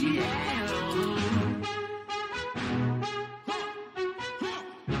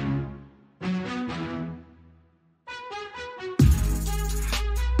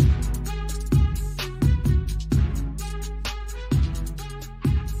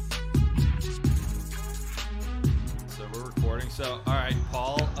recording. So, all right,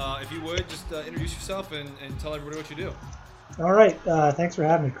 Paul, if you would just introduce yourself and tell everybody what you do. All right, thanks for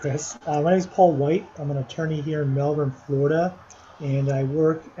having me, Chris. My name is Paul White. I'm an attorney here in Melbourne, Florida, and I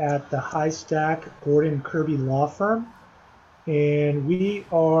work at the High Stack Gordon Kirby Law Firm. And we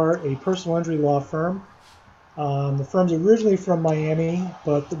are a personal injury law firm. The firm's originally from Miami,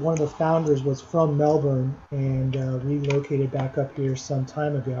 but one of the founders was from Melbourne and relocated back up here some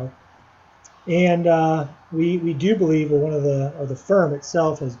time ago. And we do believe we're one of the firm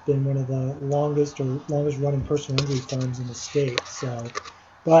itself has been one of the longest running personal injury firms in the state. So,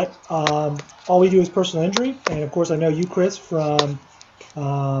 but all we do is personal injury, and of course I know you, Chris, from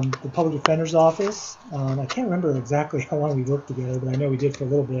the public defender's office. I can't remember exactly how long we worked together, but I know we did for a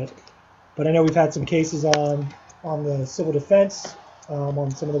little bit. But I know we've had some cases on the civil defense, on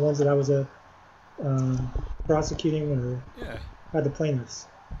some of the ones that I was prosecuting or Yeah. had the plaintiffs.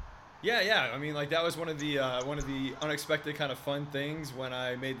 Yeah. I mean, like that was one of the unexpected kind of fun things when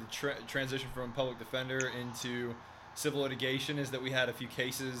I made the transition from public defender into civil litigation is that we had a few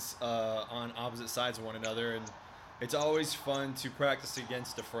cases on opposite sides of one another, and it's always fun to practice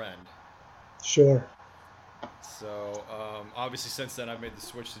against a friend. Sure. So obviously, since then, I've made the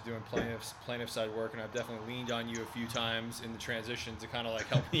switch to doing plaintiff side work, and I've definitely leaned on you a few times in the transition to kind of like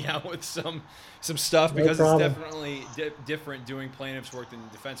help me out with some stuff No because it's problem. definitely different doing plaintiff's work than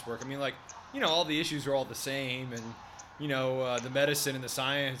defense work. I mean, like all the issues are all the same, and the medicine and the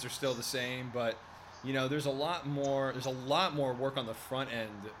science are still the same, but there's a lot more. There's a lot more work on the front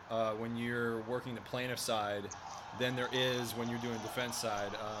end when you're working the plaintiff side than there is when you're doing defense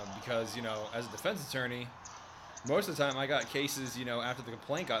side because as a defense attorney most of the time I got cases, after the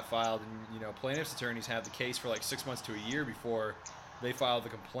complaint got filed, and, plaintiff's attorneys have the case for like 6 months to a year before they file the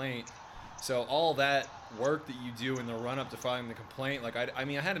complaint. So all that work that you do in the run up to filing the complaint, like I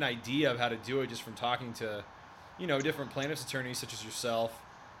mean, I had an idea of how to do it just from talking to, different plaintiff's attorneys such as yourself.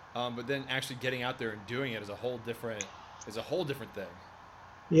 But then actually getting out there and doing it is a whole different thing.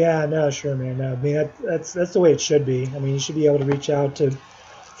 Yeah, no, sure, man. No, I mean that's the way it should be. I mean, you should be able to reach out to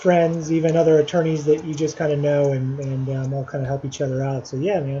friends, even other attorneys that you just kind of know, and all kind of help each other out. So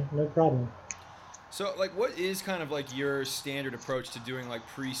yeah, man, no problem. So, like, what is kind of like your standard approach to doing like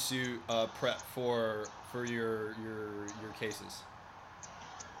pre-suit prep for your cases?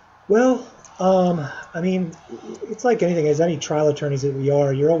 Well, I mean, it's like anything. As any trial attorneys that we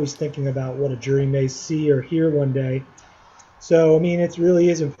are, you're always thinking about what a jury may see or hear one day. So, I mean, it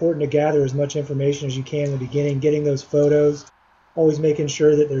really is important to gather as much information as you can in the beginning, getting those photos, always making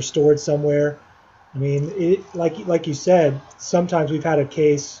sure that they're stored somewhere. I mean, like you said, sometimes we've had a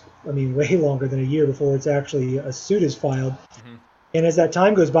case, I mean, way longer than a year before it's actually a suit is filed. Hmm. And as that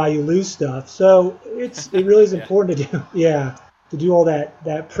time goes by, you lose stuff. So it really is Yeah. important to do, yeah, to do all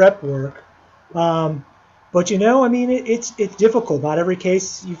that prep work. Um, but I mean, it's difficult. Not every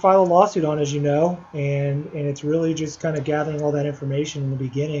case you file a lawsuit on, as you know, and it's really just kind of gathering all that information in the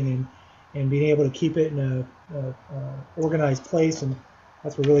beginning and being able to keep it in a organized place. And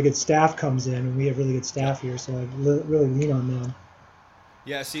that's where really good staff comes in, and we have really good Yep. staff here, so I really lean on them.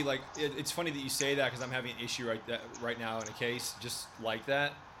 Yeah, see, like it's funny that you say that because I'm having an issue right now in a case just like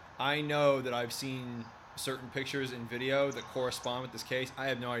that. I know that I've seen certain pictures and video that correspond with this case. I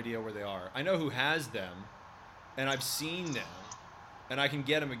have no idea where they are. I know who has them, and I've seen them, and I can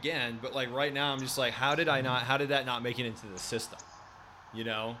get them again. But like right now, I'm just like, how did I not? How did that not make it into the system? You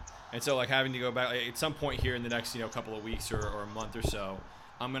know. And so like having to go back like, at some point here in the next couple of weeks or a month or so,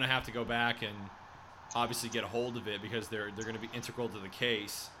 I'm gonna have to go back and obviously get a hold of it because they're going to be integral to the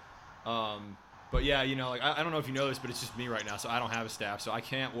case. Um, but yeah, like I don't know if you know this, but it's just me right now, so I don't have a staff. So Sure. I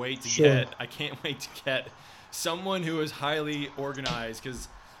can't wait to get someone who is highly organized because.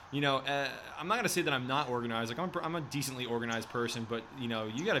 I'm not gonna say that I'm not organized. Like I'm a decently organized person, but you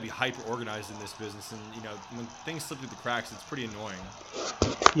got to be hyper organized in this business, and when things slip through the cracks, it's pretty annoying.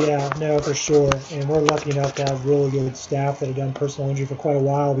 Yeah, no, for sure. And we're lucky enough to have really good staff that have done personal injury for quite a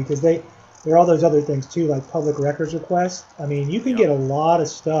while because there are all those other things too, like public records requests. I mean, you can Yep. get a lot of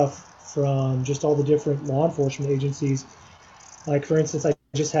stuff from just all the different law enforcement agencies. Like, for instance, I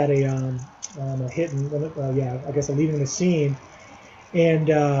just had a hit and, yeah, I guess a leaving the scene. And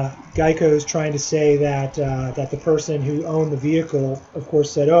Geico's trying to say that the person who owned the vehicle, of course,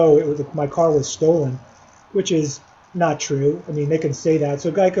 said, "Oh, my car was stolen," which is not true. I mean, they can say that.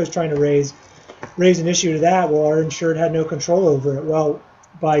 So Geico's trying to raise an issue to that. Well, our insured had no control over it. Well,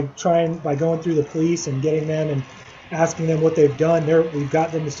 by going through the police and getting them and asking them what they've done, we've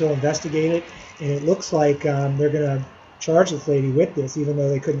got them to still investigate it, and it looks like they're gonna charge this lady with this, even though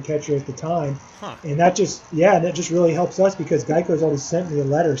they couldn't catch her at the time. Huh. And that just really helps us because Geico's already sent me a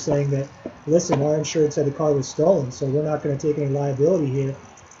letter saying that, listen, our insurance said the car was stolen, so we're not going to take any liability here.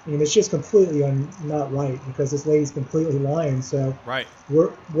 I mean, it's just completely not right because this lady's completely lying. So Right.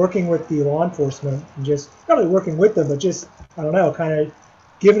 we're working with the law enforcement and just not really working with them, but just, I don't know, kind of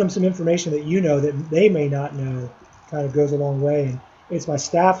giving them some information that that they may not know kind of goes a long way. And it's my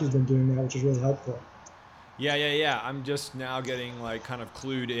staff who's been doing that, which is really helpful. Yeah. I'm just now getting like kind of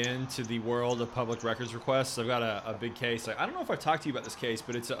clued into the world of public records requests. I've got a big case. Like, I don't know if I've talked to you about this case,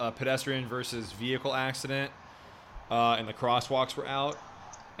 but it's a pedestrian versus vehicle accident, and the crosswalks were out.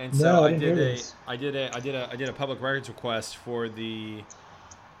 And so No, I I didn't hear this. did a public records request for the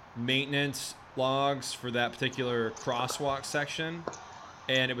maintenance logs for that particular crosswalk section.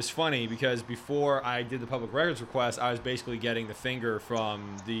 And it was funny because before I did the public records request, I was basically getting the finger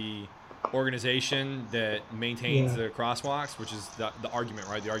from the organization that maintains the crosswalks, which is the argument,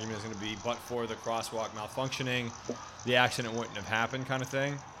 right? The argument is going to be, but for the crosswalk malfunctioning, the accident wouldn't have happened, kind of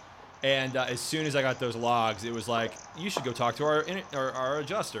thing. And as soon as I got those logs, it was like, you should go talk to our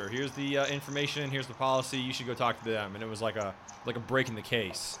adjuster. Here's the information. Here's the policy. You should go talk to them. And it was like a break in the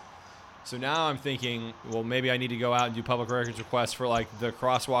case. So now I'm thinking, well, maybe I need to go out and do public records requests for like the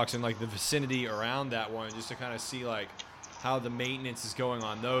crosswalks in like the vicinity around that one, just to kind of see like how the maintenance is going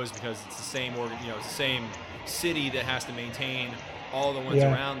on those, because it's the same it's the same city that has to maintain all the ones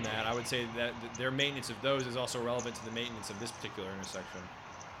around that. I would say that their maintenance of those is also relevant to the maintenance of this particular intersection.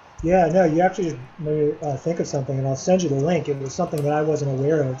 Yeah, no, you actually made me think of something, and I'll send you the link. It was something that I wasn't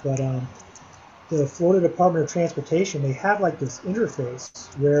aware of, but the Florida Department of Transportation, they have like this interface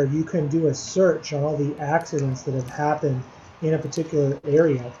where you can do a search on all the accidents that have happened in a particular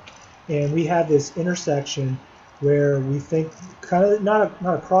area. And we have this intersection where we think kind of not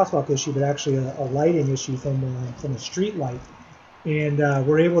a crosswalk issue, but actually a lighting issue from a street light. And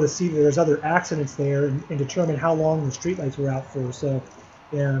we're able to see that there's other accidents there and determine how long the streetlights were out for. So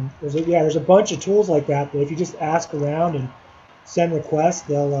there's a bunch of tools like that if you just ask around and send requests,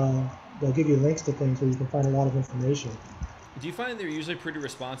 they'll give you links to things where you can find a lot of information. Do you find they're usually pretty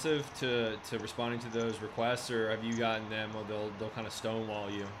responsive to responding to those requests, or have you gotten them, or they'll kind of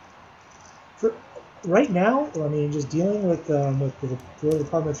stonewall you? For right now, I mean, just dealing with the Florida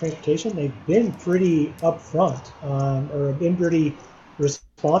Department of Transportation, they've been pretty upfront, or been pretty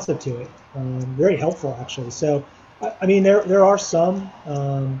responsive to it. Very helpful, actually. So, I mean, there are some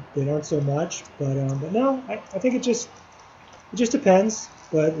that aren't so much, but no, I think it just depends.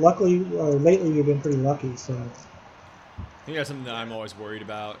 But luckily, or lately, we've been pretty lucky. So, I think that's something that I'm always worried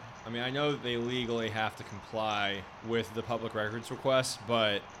about. I mean, I know that they legally have to comply with the public records request,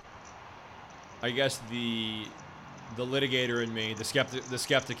 but I guess the litigator in me, the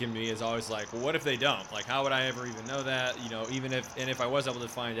skeptic in me, is always like, well, what if they don't? Like, how would I ever even know that? You know, if I was able to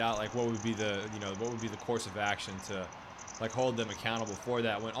find out, like, what would be the course of action to, like, hold them accountable for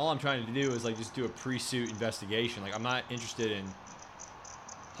that? When all I'm trying to do is like just do a pre-suit investigation. Like, I'm not interested in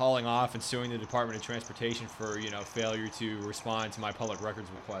hauling off and suing the Department of Transportation for failure to respond to my public records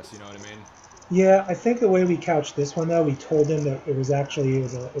request. You know what I mean? Yeah, I think the way we couched this one though, we told him that it was a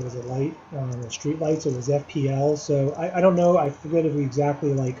light, a street lights. It was FPL. So I don't know. I forget if we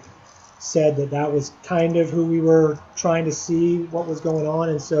exactly like said that was kind of who we were trying to see what was going on,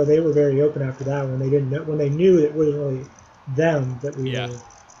 and so they were very open after that when they knew it wasn't really them that we were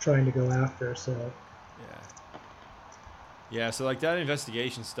trying to go after. So yeah. So like that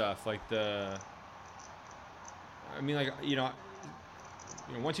investigation stuff, like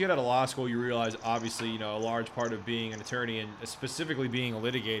once you get out of law school, you realize, obviously, a large part of being an attorney and specifically being a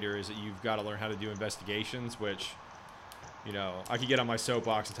litigator is that you've got to learn how to do investigations, which, I could get on my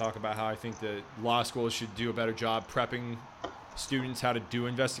soapbox and talk about how I think that law schools should do a better job prepping students how to do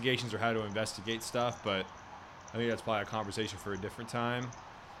investigations or how to investigate stuff, but I think that's probably a conversation for a different time.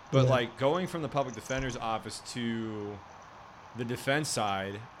 But, like, going from the public defender's office to the defense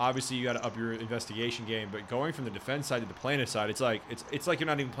side, obviously you got to up your investigation game, but going from the defense side to the plaintiff side, it's like you're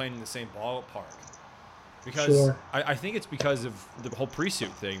not even playing in the same ballpark. Because I think it's because of the whole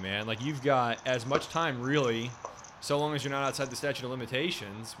pre-suit thing, man. Like, you've got as much time, really, so long as you're not outside the statute of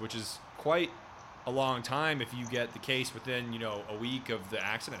limitations, which is quite a long time if you get the case within, a week of the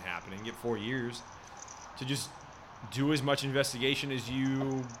accident happening, get 4 years, to just do as much investigation as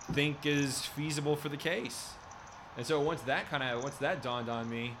you think is feasible for the case. And so once that dawned on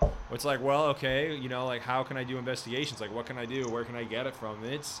me, it's like, well, okay, like, how can I do investigations? Like, what can I do? Where can I get it from?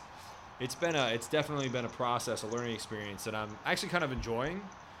 It's definitely been a process, a learning experience that I'm actually kind of enjoying,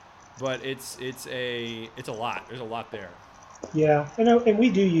 but it's a lot. There's a lot there. Yeah, and we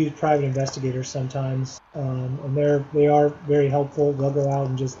do use private investigators sometimes, and they are very helpful. They'll go out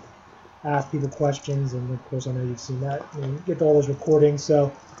and just ask people questions, and of course, I know you've seen that. You get all those recordings,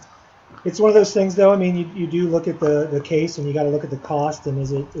 so it's one of those things, though. I mean, you do look at the case, and you got to look at the cost, and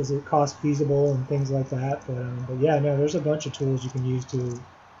is it cost feasible, and things like that. But yeah, no, there's a bunch of tools you can use to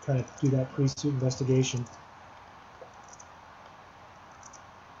kind of do that pre-suit investigation.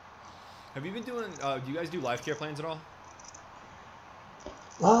 Have you been doing? Do you guys do life care plans at all?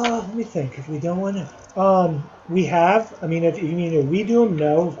 Let me think. If we done one, we have. I mean, if you mean if we do them,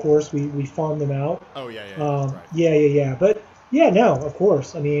 no, of course we farm them out. Oh yeah, right. Yeah. But yeah, no, of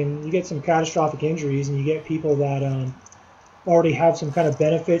course. I mean, you get some catastrophic injuries, and you get people that already have some kind of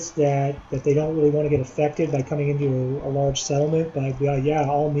benefits that they don't really want to get affected by coming into a large settlement. But yeah, by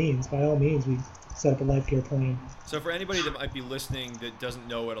all means, we set up a life care plan. So for anybody that might be listening that doesn't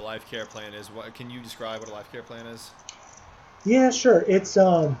know what a life care plan is, what can you describe what a life care plan is? Yeah, sure. It's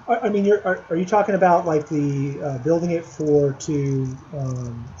I mean, are you talking about like the building it for to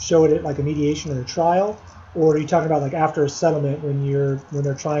show it at like a mediation or a trial, or are you talking about like after a settlement when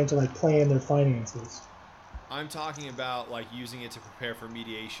they're trying to like plan their finances? I'm talking about like using it to prepare for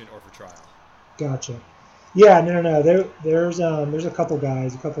mediation or for trial. Gotcha. Yeah, no. There's a couple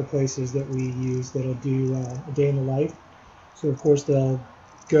guys, a couple places that we use that'll do a day in the life. So of course they'll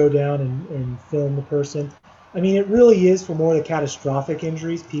go down and film the person. I mean, it really is for more of the catastrophic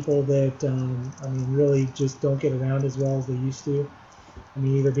injuries, people that I mean really just don't get around as well as they used to. I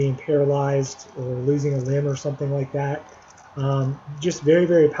mean, either being paralyzed or losing a limb or something like that. Just very,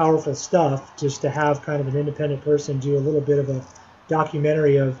 very powerful stuff just to have kind of an independent person do a little bit of a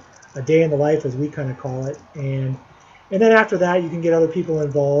documentary of a day in the life, as we kind of call it. And then after that, you can get other people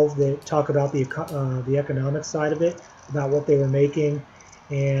involved that talk about the economic side of it, about what they were making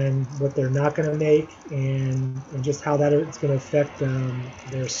and what they're not going to make, and just how that it's going to affect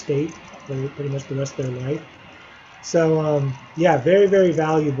their estate for pretty much the rest of their life. So yeah, very very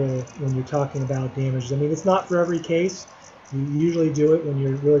valuable when you're talking about damages. I mean, it's not for every case. You usually do it when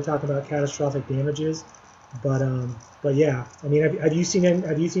you're really talking about catastrophic damages. But yeah, I mean, have you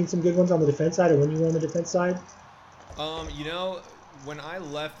seen some good ones on the defense side, or when you were on the defense side? You know, when I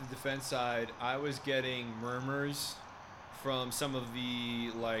left the defense side, I was getting murmurs from some of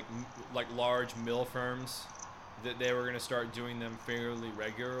the like large mill firms that they were going to start doing them fairly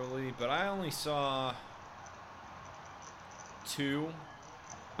regularly, but I only saw two,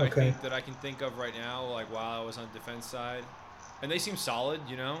 I Okay. think, that I can think of right now, like while I was on the defense side. And they seem solid,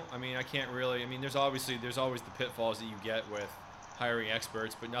 you know? I mean, I can't really, I mean, there's always the pitfalls that you get with hiring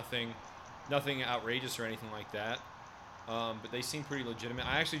experts, but nothing outrageous or anything like that. But they seem pretty legitimate.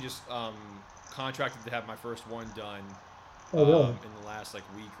 I actually just contracted to have my first one done Oh really? in the last like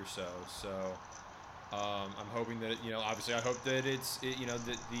week or so. So I'm hoping that obviously I hope that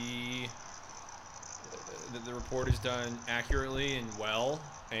that the report is done accurately and well,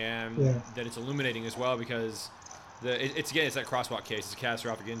 and Yeah. that it's illuminating as well because it's that crosswalk case. It's a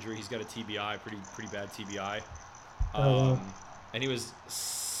catastrophic injury. He's got a TBI, pretty bad TBI, Oh wow. um, and he was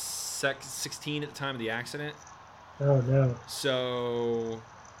 16 at the time of the accident. Oh no. So,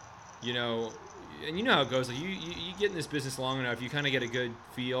 you know, and you know how it goes. Like you get in this business long enough, you kind of get a good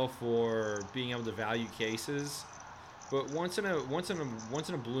feel for being able to value cases. But once in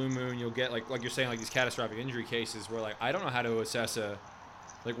a blue moon, you'll get like you're saying, like these catastrophic injury cases where like I don't know how to assess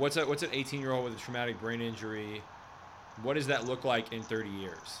what's an 18-year-old with a traumatic brain injury. What does that look like in 30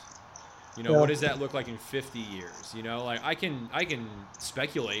 years? What Yeah. does that look like in 50 years? Like I can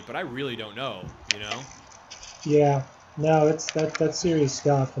speculate, but I really don't know. You know. Yeah. No, that's serious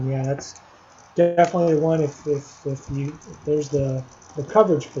stuff, and yeah, that's definitely one if there's the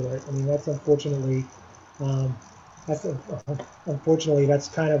coverage for it. I mean, that's um, that's unfortunately that's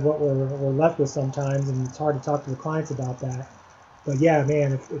kind of what we're left with sometimes, and it's hard to talk to the clients about that. But yeah,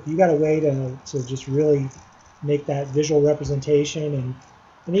 man, if you got a way to just really make that visual representation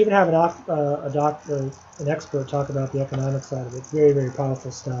and even have a doctor, an expert talk about the economic side of it, it's very very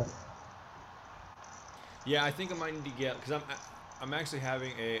powerful stuff. Yeah, I think I might need to get because I'm actually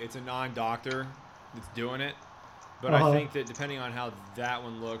having it's a non-doctor that's doing it, but Uh I huh. think that depending on how that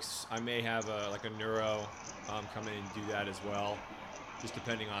one looks, I may have a neuro come in and do that as well, just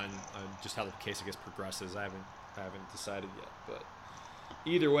depending on just how the case I guess progresses. I haven't decided yet, but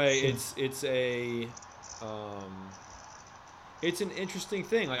either way, Sure. um, it's an interesting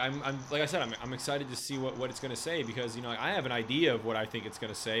thing. Like I'm like I said, I'm excited to see what it's going to say because I have an idea of what I think it's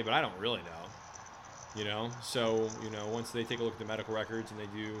going to say, but I don't really know. So once they take a look at the medical records and they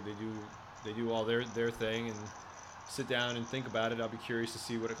do all their thing and sit down and think about it, I'll be curious to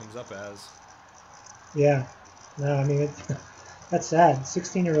see what it comes up as. Yeah. No, I mean it. That's sad.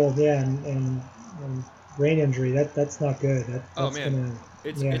 16-year-old, yeah, and brain injury. That's not good. Oh That's man, gonna,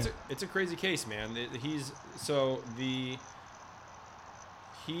 it's yeah. it's a, it's a crazy case, man. He's so the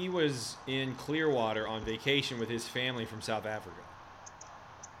he was in Clearwater on vacation with his family from South Africa.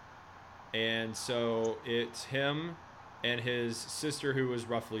 And so it's him and his sister, who was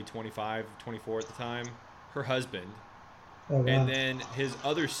roughly 25, 24 at the time, her husband, Oh and wow. then his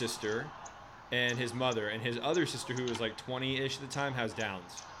other sister and his mother. And his other sister, who was like 20-ish at the time, has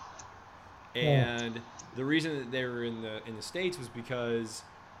Downs. Oh, And the reason that they were in the States was because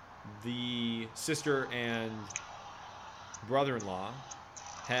the sister and brother-in-law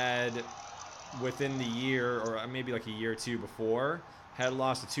had, within the year, or maybe like a year or two before, had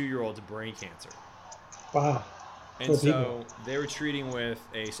lost a 2-year-old to brain cancer. wow. And Poor people. so they were treating with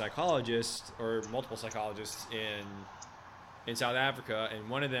a psychologist or multiple psychologists in South Africa, and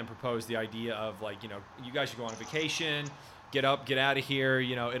one of them proposed the idea of, like, you guys should go on a vacation, get up, get out of here.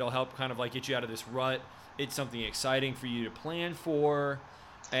 It'll help kind of like get you out of this rut. It's something exciting for you to plan for,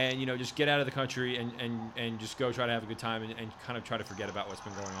 and just get out of the country and just go try to have a good time and kind of try to forget about what's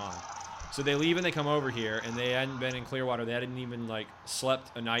been going on. So they leave and they come over here, and they hadn't been in Clearwater. They hadn't even like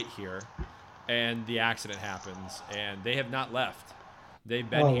slept a night here, and the accident happens, and they have not left. They've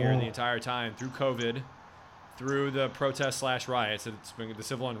been Oh here the wow. entire time through COVID, through the protests slash riots. It's been the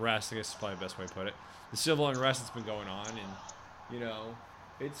civil unrest. I guess is probably the best way to put it. The civil unrest that's been going on, and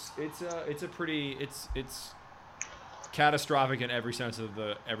it's a pretty it's catastrophic in every sense of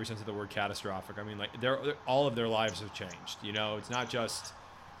the word catastrophic. I mean, like they're all of their lives have changed. It's not just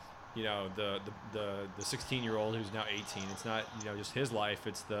the 16-year-old who's now 18. It's not just his life.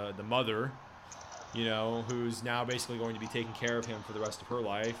 It's the mother, who's now basically going to be taking care of him for the rest of her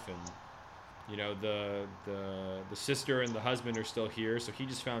life, and the sister and the husband are still here, so he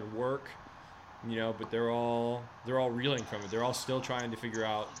just found work, but they're all reeling from it. They're all still trying to figure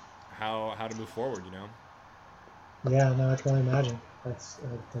out how to move forward. Yeah, no, I can only imagine.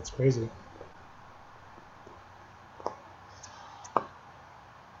 That's crazy.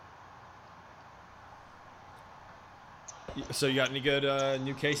 So you got any good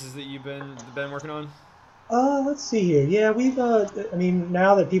new cases that you've been working on? Let's see here. Yeah, we've. I mean,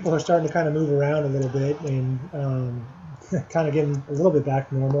 now that people are starting to kind of move around a little bit and kind of getting a little bit back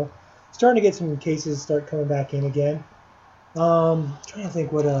to normal, starting to get some cases start coming back in again. Trying to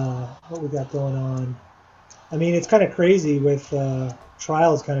think what we got going on. I mean, it's kind of crazy with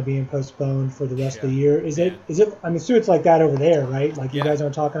trials kind of being postponed for the rest of Yeah, the year. Is it? man. Is it? I'm sure it's like that over there, right? Like you Yeah, guys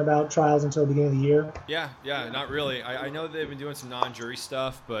aren't talking about trials until the beginning of the year. yeah. Not really. I know they've been doing some non-jury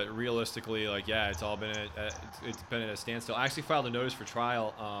stuff, but realistically, like, yeah, it's all been it's been at a standstill. I actually filed a notice for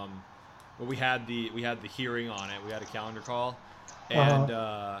trial. But we had the hearing on it. We had a calendar call, Uh and huh.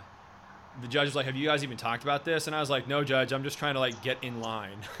 the judge was like, "Have you guys even talked about this?" And I was like, "No, judge. I'm just trying to like get in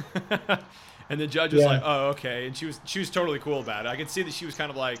line." And the judge was like, Yeah. "Oh, okay." And she was totally cool about it. I could see that she was kind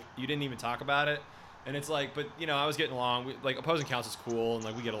of like, "You didn't even talk about it." And it's like, but I was getting along. Like opposing counsel's cool, and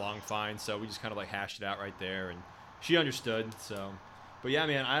like we get along fine. So we just kind of like hashed it out right there, and she understood. So, but yeah,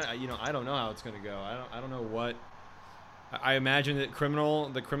 man, I don't know how it's gonna go. I don't know what. I imagine that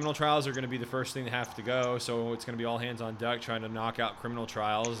the criminal trials are going to be the first thing that have to go. So it's going to be all hands on deck trying to knock out criminal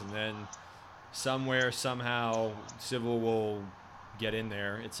trials, and then somewhere somehow civil will get in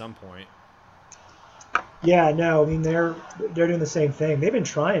there at some point. Yeah, no, I mean they're doing the same thing. They've been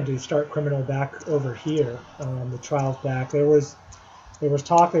trying to start criminal back over here. The trials back. There was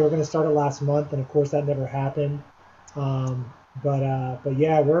talk they were going to start it last month, and of course that never happened. But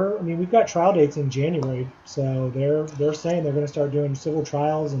yeah, I mean we've got trial dates in January, so they're saying they're going to start doing civil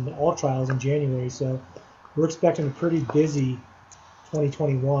trials and all trials in January. So we're expecting a pretty busy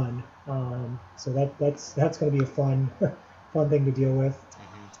 2021. So that's going to be a fun fun thing to deal with.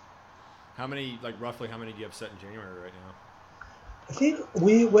 hmm roughly how many do you have set in January right now? I think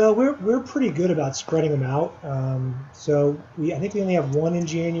we're pretty good about spreading them out. So I think we only have one in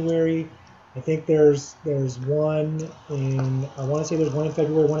January. I think there's one in I want to say there's one in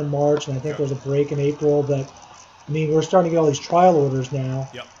February, one in March, and I think Okay. there's a break in April. But I mean we're starting to get all these trial orders now,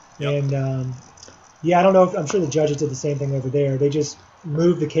 Yep. Yep. and yeah, I don't know if I'm sure the judges did the same thing over there. They just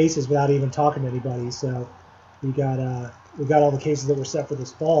moved the cases without even talking to anybody. So we got we got all the cases that were set for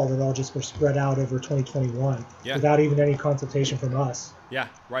this fall that all just were spread out over 2021 Yeah. without even any consultation from us. Yeah.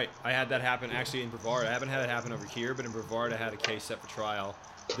 Right. I had that happen actually in Brevard. I haven't had it happen over here, but in Brevard I had a case set for trial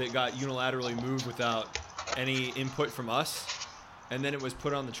that got unilaterally moved without any input from us, and then it was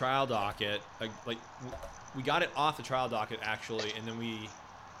put on the trial docket. Like we got it off the trial docket actually, and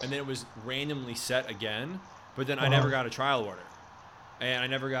then it was randomly set again. But then I never Uh-huh. got a trial order, and I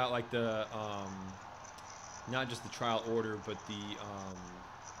never got like not just the trial order, but the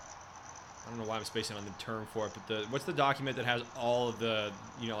I don't know why I'm spacing on the term for it, but what's the document that has all of the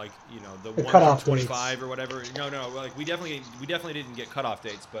the The 1 through cutoff 25 dates. or whatever? No, like we definitely didn't get cutoff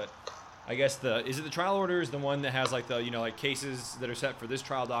dates, but I guess is it the trial order is the one that has like the like cases that are set for this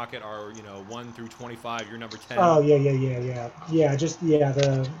trial docket are 1 through 25. You're number 10. Oh yeah. Just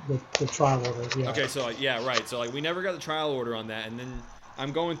the trial order. Yeah. Okay, so like, yeah, right. So like we never got the trial order on that, and then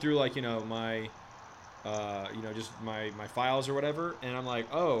I'm going through like my just my files or whatever, and I'm like,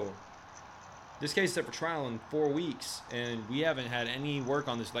 oh, this case is set for trial in 4 weeks, and we haven't had any work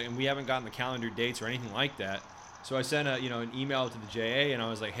on this, like, and we haven't gotten the calendar dates or anything like that. So I sent an email to the JA, and I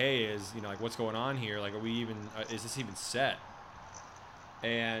was like, hey, is like what's going on here? Like, are we even is this even set?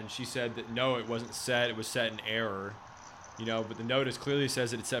 And she said that no, it wasn't set. It was set in error. But the notice clearly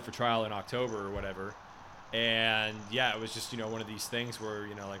says that it's set for trial in October or whatever. And yeah, it was just one of these things where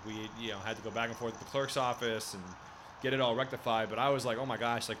like we had to go back and forth with the clerk's office and get it all rectified. But I was like, oh my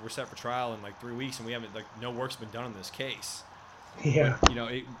gosh, like we're set for trial in like 3 weeks and we haven't, like, no work's been done on this case. Yeah. But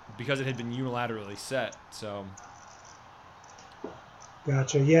because it had been unilaterally set. So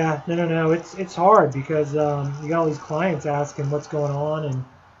Gotcha. Yeah. No. It's hard because you got all these clients asking what's going on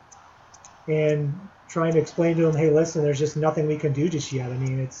and trying to explain to them, hey, listen, there's just nothing we can do just yet. I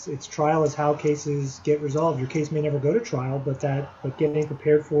mean, it's trial is how cases get resolved. Your case may never go to trial, but getting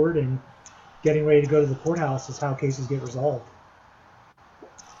prepared for it and getting ready to go to the courthouse is how cases get resolved.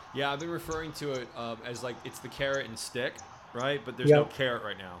 yeah, I've been referring to it as like it's the carrot and stick, right? But there's no Yep. carrot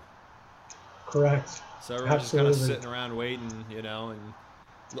right now. Correct. So everyone's just kind of Absolutely. sitting around waiting, and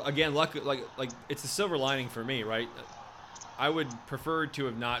again, luck, like it's the silver lining for me, right? I would prefer to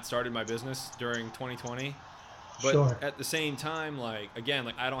have not started my business during 2020, but Sure. at the same time, like again,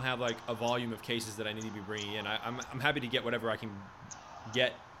 like I don't have like a volume of cases that I need to be bringing in. I'm happy to get whatever I can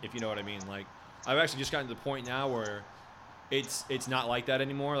get, if you know what I mean. Like I've actually just gotten to the point now where it's not like that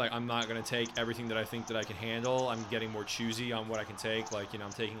anymore. Like I'm not gonna take everything that I think that I can handle. I'm getting more choosy on what I can take. Like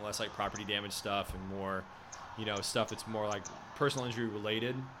I'm taking less like property damage stuff and more, stuff that's more like personal injury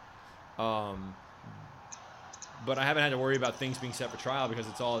related. Um, but I haven't had to worry about things being set for trial because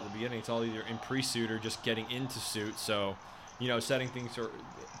it's all at the beginning. It's all either in pre-suit or just getting into suit. So, setting things or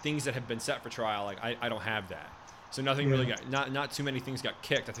things that have been set for trial, like I don't have that. So nothing really Yeah. not too many things got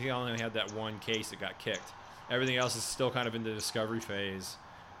kicked. I think I only had that one case that got kicked. Everything else is still kind of in the discovery phase,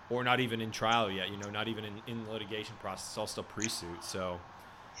 or not even in trial yet. Not even in the litigation process. It's all still pre-suit. So,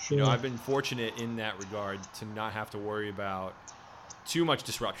 Sure. I've been fortunate in that regard to not have to worry about too much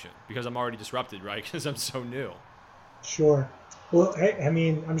disruption because I'm already disrupted, right? Because I'm so new. Sure. Well, I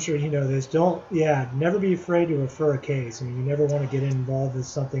mean, I'm sure you know this. Never be afraid to refer a case. I mean, you never want to get involved with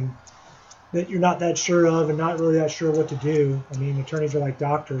something that you're not that sure of and not really that sure what to do. I mean, attorneys are like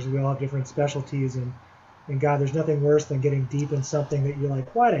doctors. We all have different specialties, and God, there's nothing worse than getting deep in something that you're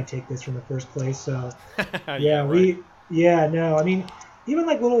like, why did I take this from the first place? So, Yeah, right. no, I mean,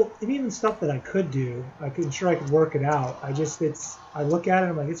 even stuff that I could do, I'm sure I could work it out. I look at it,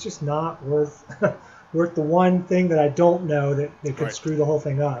 I'm like, it's just not worth, worth the one thing that I don't know that could Right. screw the whole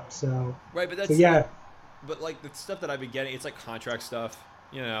thing up. So, Right, but so that's like, yeah, but like the stuff that I've been getting, it's like contract stuff,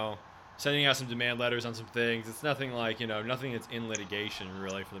 sending out some demand letters on some things. It's nothing like, nothing that's in litigation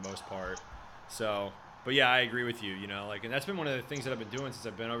really for the most part. So, but yeah, I agree with you, like, and that's been one of the things that I've been doing since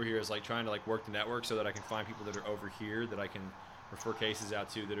I've been over here is like trying to like work the network so that I can find people that are over here that I can refer cases out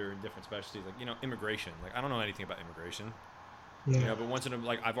to that are in different specialties, like, immigration. Like, I don't know anything about immigration, yeah, but once in a,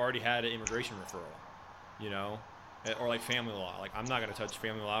 like, I've already had an immigration referral, you know, or like family law. Like, I'm not going to touch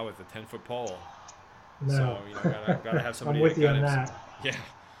family law with a 10-foot pole. no, So, gotta have I'm somebody with that you kind on of, that. yeah,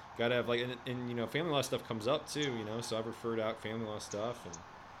 gotta have like, and family law stuff comes up too, so I've referred out family law stuff, and,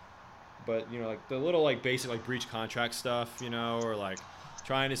 but, like the little like basic like breach contract stuff, or like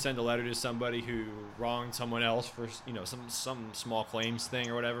trying to send a letter to somebody who wronged someone else for, some small claims thing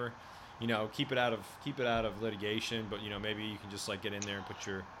or whatever, keep it out of litigation, but, maybe you can just like get in there and put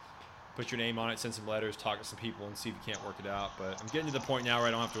your name on it, send some letters, talk to some people, and see if you can't work it out. But I'm getting to the point now where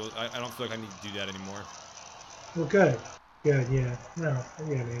I don't have to. I don't feel like I need to do that anymore. Well, good, yeah, no,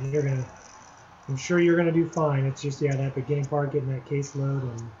 yeah, man, I'm sure you're gonna do fine. It's just that beginning part, getting that caseload,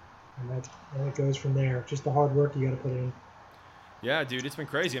 and it goes from there. Just the hard work you got to put in. Yeah, dude, it's been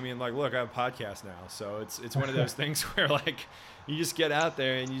crazy. I mean, like, look, I have a podcast now, so it's one of those things where like you just get out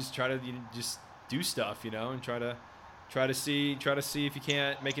there and you just try to just do stuff, and try to see if you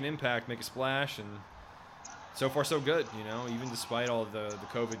can't make an impact, make a splash, and so far so good. Even despite all the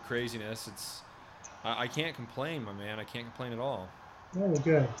COVID craziness, I can't complain, my man. I can't complain at all. Oh,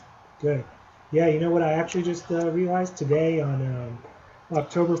 well, good. Yeah, you know what? I actually just realized today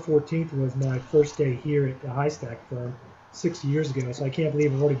October 14th was my first day here at the High Stack firm 6 years ago. So I can't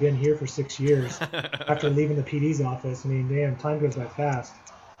believe I've already been here for 6 years after leaving the PD's office. I mean, damn, time goes by fast.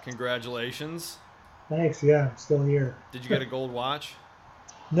 Congratulations. Thanks. Yeah, I'm still here. Did you get a gold watch?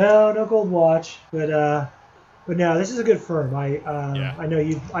 No gold watch, but no, this is a good firm. Yeah. I know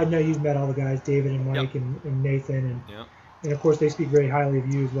you've met all the guys, David and Mike Yep. and Nathan, Yep. and of course they speak very highly of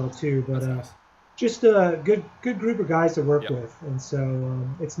you as well too. But That's nice. just a good group of guys to work Yep. with, and so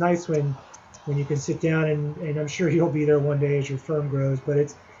it's nice when you can sit down and I'm sure you'll be there one day as your firm grows. But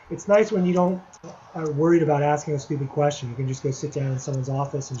it's nice when you don't are worried about asking a stupid question. You can just go sit down in someone's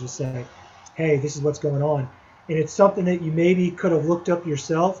office and just say, hey, this is what's going on. And it's something that you maybe could have looked up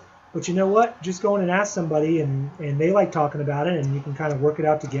yourself, but you know what? Just go in and ask somebody, and they like talking about it, and you can kind of work it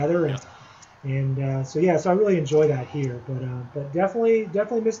out together. So I really enjoy that here. But definitely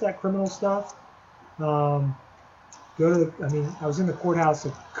miss that criminal stuff. I was in the courthouse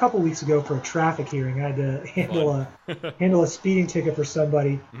a couple weeks ago for a traffic hearing. I had to handle a speeding ticket for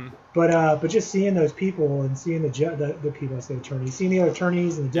somebody. Mm-hmm. But just seeing those people and seeing the people, I say attorneys, seeing the other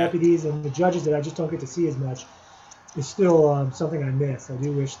attorneys and the deputies and the judges that I just don't get to see as much is still something I miss. I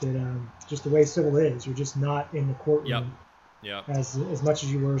do wish that just the way civil is, you're just not in the courtroom as much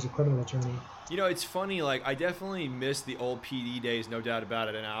as you were as a criminal attorney. You know, it's funny. Like, I definitely miss the old PD days, no doubt about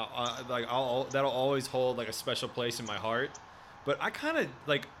it. And that'll always hold like a special place in my heart. But I kind of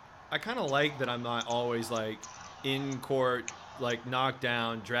like that I'm not always like in court, like knocked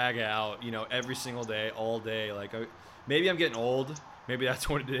down, drag out. You know, every single day, all day. Like, maybe I'm getting old. Maybe that's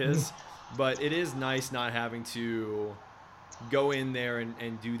what it is. But it is nice not having to go in there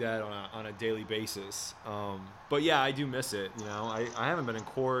and do that on a daily basis. But yeah, I do miss it. You know, I haven't been in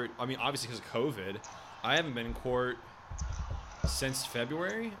court. I mean, obviously because of COVID, I haven't been in court since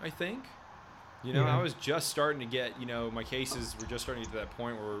February, I think. You know, I was just starting to get, my cases were just starting to get to that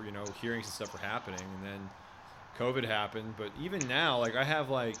point where, hearings and stuff were happening, and then COVID happened. But even now, like, I have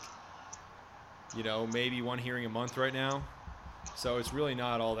maybe one hearing a month right now. So it's really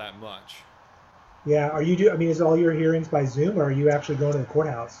not all that much. Yeah, is all your hearings by Zoom, or are you actually going to the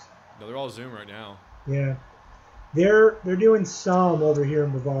courthouse? No, they're all Zoom right now. Yeah, they're doing some over here in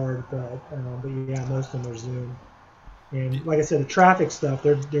Brevard, but yeah, most of them are Zoom. And like I said, the traffic stuff,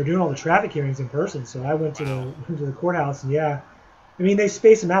 they're doing all the traffic hearings in person. So I went to the courthouse, and yeah, I mean they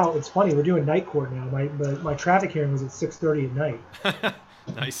space them out. It's funny, we're doing night court now. My traffic hearing was at 6:30 at night.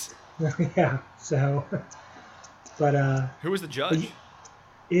 Nice. Yeah. So, but who was the judge?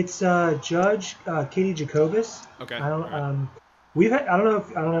 It's Judge Katie Jacobus. Okay. I don't know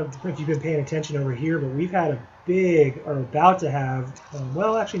if you've been paying attention over here, but we've had about to have.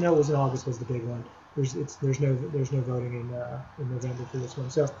 Well, actually, no, it was in August was the big one. There's no voting in November for this one.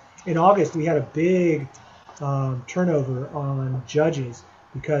 So in August we had a big turnover on judges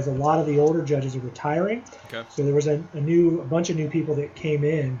because a lot of the older judges are retiring. Okay. So there was a bunch of new people that came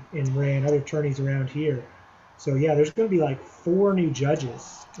in and ran other attorneys around here. So yeah, there's going to be like 4 new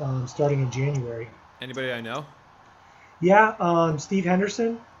judges starting in January. Anybody I know? Yeah, Steve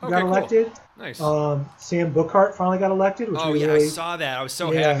Henderson got elected. Cool. Nice. Sam Bookhart finally got elected. I saw that. I was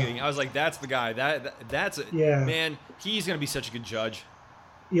so happy. I was like, that's the guy. That's it. Yeah. Man, he's going to be such a good judge.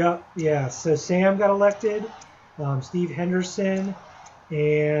 Yeah. So Sam got elected. Steve Henderson,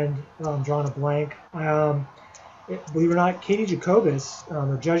 and I'm drawing a blank. Believe it or not, Katie Jacobus,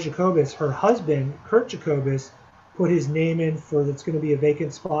 or Judge Jacobus, her husband, Kurt Jacobus, put his name in for that's going to be a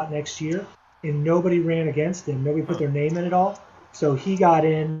vacant spot next year, and nobody ran against him. Nobody put their name in at all. So he got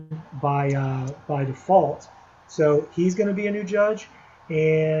in by default. So he's going to be a new judge,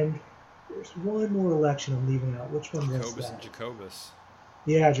 and there's one more election I'm leaving out. Which one was that? Jacobus and Jacobus.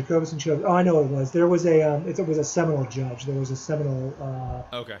 Yeah, Jacobus and Jacobus. Oh, I know it was. There was it was a Seminole judge. There was a Seminole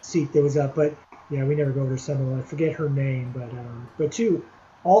seat. There was but yeah, we never go over to Seminole. I forget her name, but 4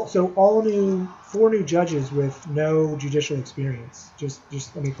 new judges with no judicial experience. Just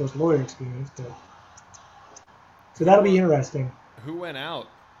of course lawyer experience, but so that'll be interesting. Who went out?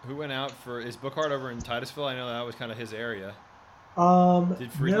 Is Bookhart over in Titusville? I know that was kind of his area.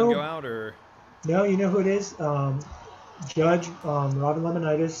 Did Friedland go out or? No, you know who it is. Judge Robin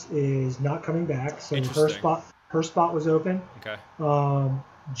Lemonitis is not coming back, so her spot was open. Okay.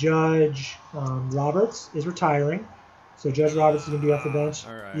 Judge Roberts is retiring, so Judge Roberts is going to be off the bench.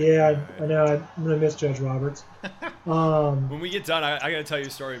 All right. Yeah, I know. I'm going to miss Judge Roberts. When we get done, I got to tell you a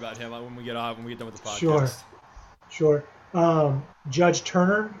story about him when we get done with the podcast. Sure. Judge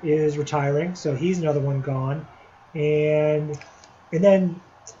Turner is retiring, so he's another one gone, and then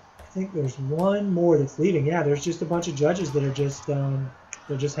I think there's one more that's leaving. Yeah, there's just a bunch of judges that are just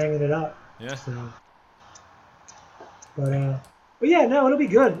hanging it up. Yeah. So, but But yeah, no, it'll be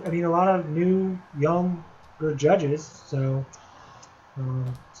good. I mean, a lot of new, younger judges, so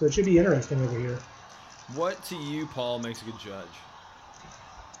it should be interesting over here. What to you, Paul, makes a good judge?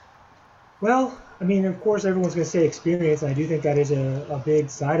 Well, I mean, of course, everyone's going to say experience, and I do think that is a big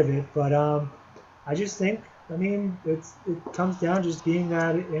side of it. But I just think, I mean, it comes down to just being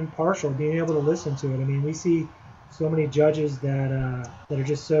that impartial, being able to listen to it. I mean, we see so many judges that are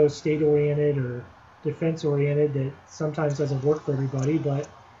just so state oriented or defense oriented that sometimes doesn't work for everybody. But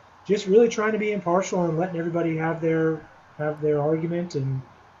just really trying to be impartial and letting everybody have their argument and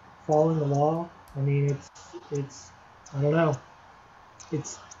following the law. I mean, it's I don't know.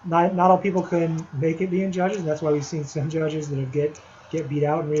 It's not all people can make it being judges, and that's why we've seen some judges that have get beat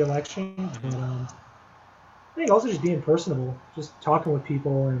out in re-election. But I think also just being personable, just talking with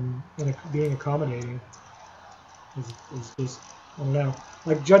people and being accommodating is just I don't know.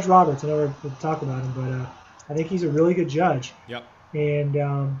 Like Judge Roberts, I know we'll talk about him, but I think he's a really good judge, Yep.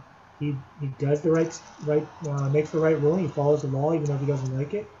 and he does the right makes the right ruling. He follows the law even if he doesn't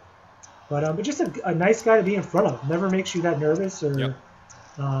like it. But just a nice guy to be in front of. Never makes you that nervous or Yep.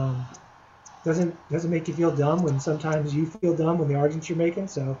 um, doesn't make you feel dumb when sometimes you feel dumb when the arguments you're making.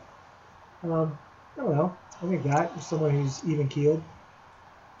 So I don't know. I think that is someone who's even keeled.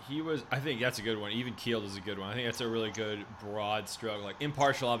 I think that's a good one. Even keeled is a good one. I think that's a really good broad stroke. Like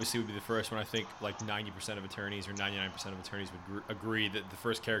impartial, obviously, would be the first one. I think like 90% of attorneys or 99% of attorneys would agree that the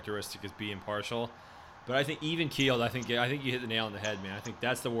first characteristic is be impartial. But I think even keeled. I think you hit the nail on the head, man. I think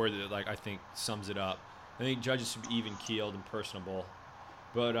that's the word that I think sums it up. I think judges should be even keeled and personable.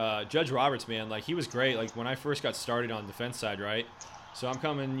 But Judge Roberts, man, like he was great. Like when I first got started on the defense side, right? So I'm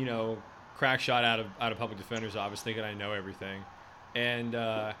coming, crack shot out of public defender's office, thinking I know everything, and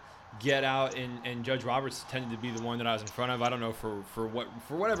get out and Judge Roberts tended to be the one that I was in front of. I don't know for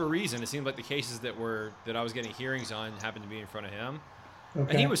whatever reason. It seemed like the cases that I was getting hearings on happened to be in front of him,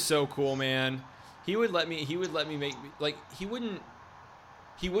 Okay. and he was so cool, man. He would let me make like he wouldn't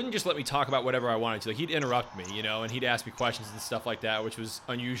just let me talk about whatever I wanted to. Like he'd interrupt me, and he'd ask me questions and stuff like that, which was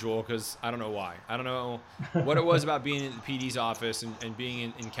unusual because I don't know why. I don't know what it was about being in the PD's office and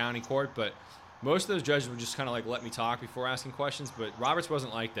being in county court, but most of those judges would just kind of like let me talk before asking questions. But Roberts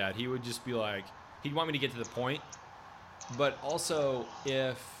wasn't like that. He would just be like, he'd want me to get to the point. But also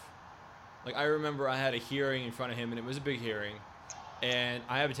like I remember I had a hearing in front of him and it was a big hearing. And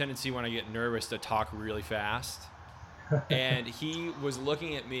I have a tendency when I get nervous to talk really fast. And he was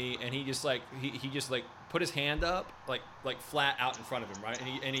looking at me and he just like he just like put his hand up like flat out in front of him, right?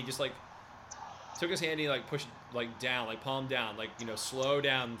 And he just like took his hand and he like pushed like down, like palm down, like slow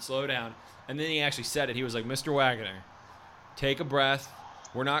down. And then he actually said it. He was like, "Mr. Waggoner, take a breath.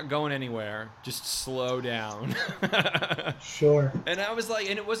 We're not going anywhere. Just slow down." Sure. And I was like,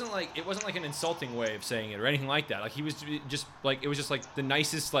 and it wasn't like an insulting way of saying it or anything like that. Like he was just like, it was just like the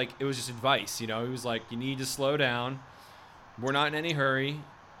nicest, like it was just advice, He was like, "You need to slow down. We're not in any hurry.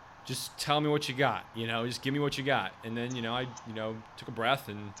 Just tell me what you got, just give me what you got." And then, I took a breath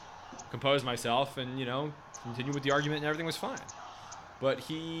and composed myself and, continued with the argument and everything was fine. But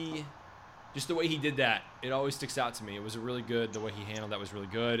just the way he did that, it always sticks out to me. It was the way he handled that was really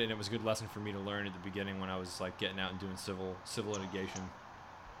good. And it was a good lesson for me to learn at the beginning when I was like getting out and doing civil litigation.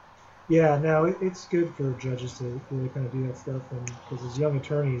 Yeah, no, it's good for judges to really kind of do that stuff, and because as young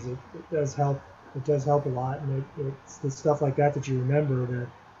attorneys, it does help. It does help a lot, and it's the stuff like that you remember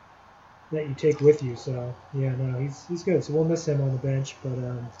that you take with you. So yeah, no, he's good. So we'll miss him on the bench, but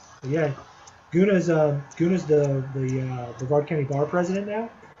yeah, Guna's the Brevard County Bar president now,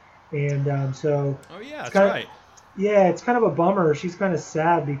 and so Oh yeah, that's kind right. yeah, it's kind of a bummer. She's kind of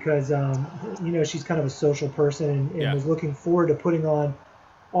sad because she's kind of a social person and Yeah. was looking forward to putting on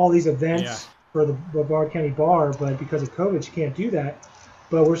all these events Yeah. for the Brevard County Bar, but because of COVID, she can't do that.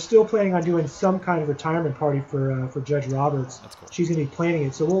 But we're still planning on doing some kind of retirement party for Judge Roberts. That's cool. She's gonna be planning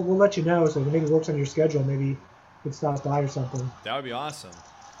it, so we'll let you know. So maybe it works on your schedule. Maybe you could stop by or something. That would be awesome.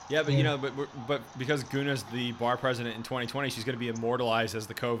 Yeah, but Yeah. but because Guna's the bar president in 2020, she's going to be immortalized as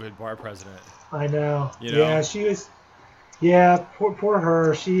the COVID bar president. I know. You know? Yeah, she was. Yeah, poor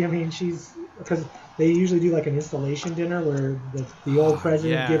her. She's because they usually do like an installation dinner where the old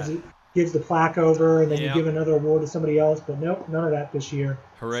president Yeah. gives the plaque over, and then Yep. you give another award to somebody else. But nope, none of that this year.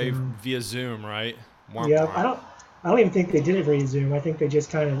 Hooray So, via Zoom, right? Womp yeah, womp. I don't even think they did it via Zoom. I think they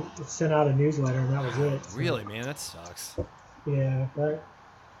just kind of sent out a newsletter and that was it. So, Really, man, that sucks. Yeah, but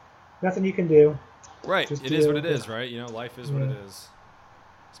nothing you can do. Right, Just it is what it do- is, right? Life is what it Yeah. is.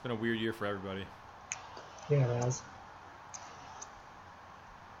 It's been a weird year for everybody. Yeah, it has.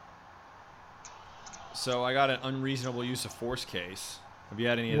 So I got an unreasonable use of force case. Have you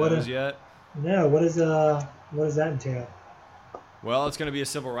had any of What those a- yet? No, what does that entail? Well, it's going to be a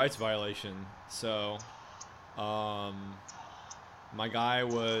civil rights violation. So, my guy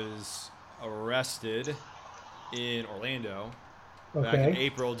was arrested in Orlando back in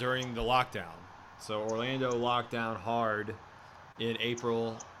April during the lockdown. So Orlando locked down hard in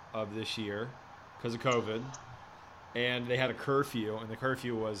April of this year because of COVID. And they had a curfew, and the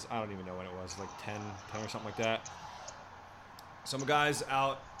curfew was, I don't even know when it was, like 10 or something like that. Some guy's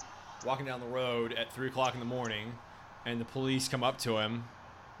out walking down the road at 3 o'clock in the morning, and the police come up to him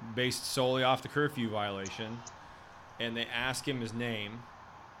based solely off the curfew violation, and they ask him his name,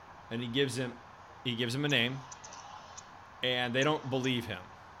 and he gives them a name, and they don't believe him.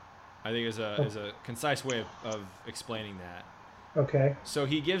 I think is a concise way of explaining that. Okay. So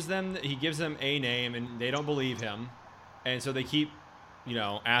he gives them a name, and they don't believe him, and so they keep,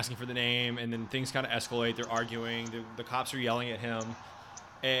 asking for the name, and then things kind of escalate. They're arguing. The cops are yelling at him,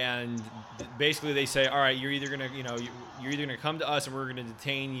 and basically they say, "All right, you're either gonna come to us, and we're gonna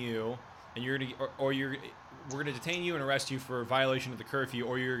detain you, and we're gonna detain you and arrest you for violation of the curfew,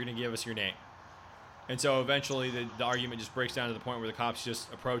 or you're gonna give us your name." And so eventually the argument just breaks down to the point where the cops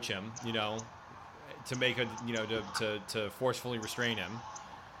just approach him, to make to forcefully restrain him.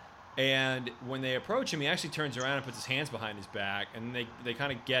 And when they approach him, he actually turns around and puts his hands behind his back, and they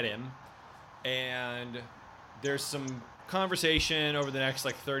kind of get him. And there's some conversation over the next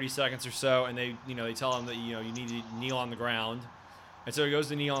like 30 seconds or so, and they tell him that you need to kneel on the ground. And so he goes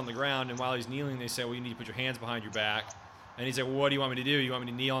to kneel on the ground, and while he's kneeling, they say, "Well, you need to put your hands behind your back." And he's like, "Well, what do you want me to do? You want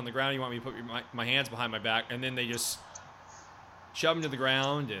me to kneel on the ground? You want me to put my hands behind my back?" And then they just shove him to the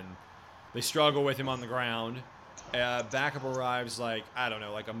ground, and they struggle with him on the ground. Backup arrives like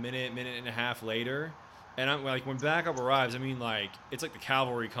a minute and a half later, and I'm like, when backup arrives, I mean, like, it's like the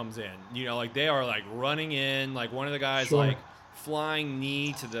cavalry comes in. Like they are like running in, like one of the guys Sure. like flying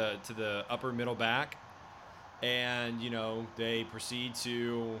knee to the upper middle back, and they proceed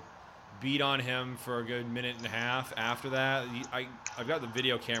to beat on him for a good minute and a half. After that, I've got the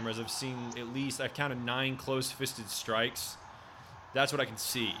video cameras. I've counted 9 close-fisted strikes. That's what I can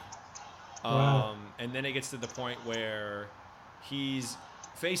see. Wow. And then it gets to the point where he's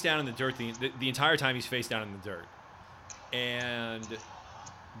face down in the dirt the entire time. He's face down in the dirt, and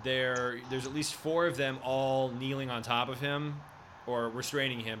there's at least 4 of them all kneeling on top of him or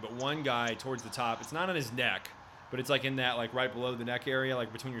restraining him, but one guy towards the top, it's not on his neck, but it's like in that, like right below the neck area,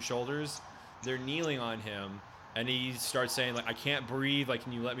 like between your shoulders. They're kneeling on him, and he starts saying, like, "I can't breathe, like,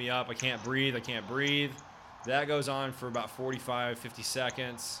 can you let me up? I can't breathe. That goes on for about 45, 50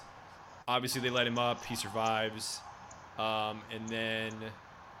 seconds. Obviously, they let him up. He survives. And then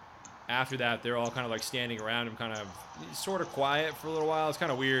after that, they're all kind of like standing around him, kind of sort of quiet for a little while. It's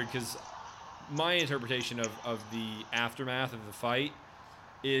kind of weird because my interpretation of the aftermath of the fight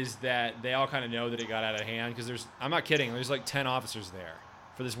is that they all kind of know that it got out of hand, because I'm not kidding, there's like 10 officers there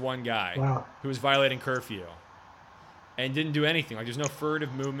for this one guy. Wow. Who was violating curfew and didn't do anything. Like, there's no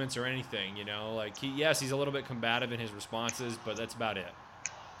furtive movements or anything, like he's a little bit combative in his responses, but that's about it.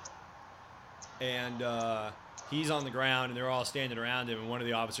 And he's on the ground, and they're all standing around him, and one of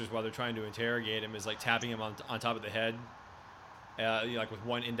the officers, while they're trying to interrogate him, is like tapping him on top of the head, like with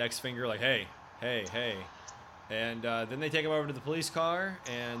one index finger, like, hey. And then they take him over to the police car,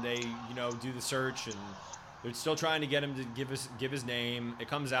 and they, do the search, and they're still trying to get him to give his name. It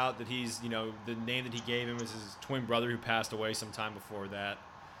comes out that he's, the name that he gave him was his twin brother who passed away some time before that.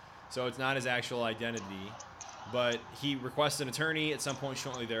 So it's not his actual identity. But he requests an attorney at some point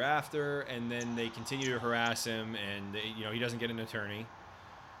shortly thereafter, and then they continue to harass him, and he doesn't get an attorney.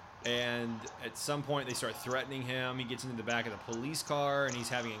 And at some point, they start threatening him. He gets into the back of the police car, and he's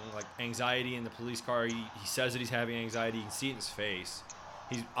having like anxiety in the police car. He says that he's having anxiety. You can see it in his face.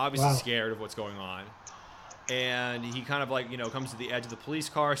 He's obviously scared of what's going on. And he kind of like, comes to the edge of the police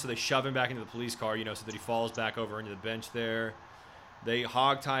car, so they shove him back into the police car, so that he falls back over into the bench there. They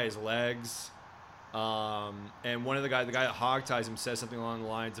hog tie his legs. And one of the guy that hog ties him says something along the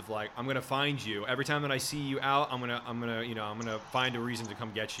lines of like, "I'm gonna find you every time that I see you out. I'm gonna find a reason to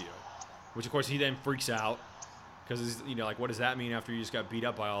come get you," which of course he then freaks out because he's, like, what does that mean after you just got beat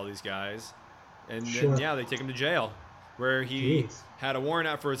up by all these guys? And then they take him to jail, where he had a warrant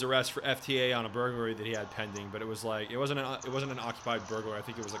out for his arrest for FTA on a burglary that he had pending, but it was like it wasn't an occupied burglary. I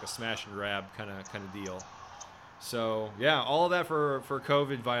think it was like a smash and grab kind of deal. So, yeah, all of that for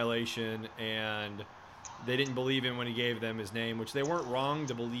COVID violation, and they didn't believe him when he gave them his name, which they weren't wrong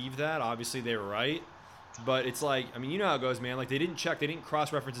to believe that. Obviously, they were right. But it's like, I mean, you know how it goes, man. Like, they didn't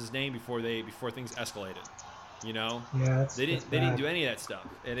cross-reference his name before things escalated. Yeah, they didn't do any of that stuff,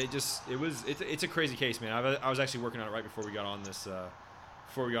 and it's a crazy case, man. I was actually working on it right before we got on this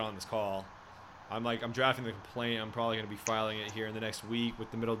call, I'm drafting the complaint. I'm probably going to be filing it here in the next week with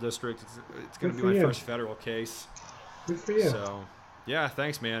the Middle District. It's going Good to for be my you. first federal case. Good for you. So, yeah,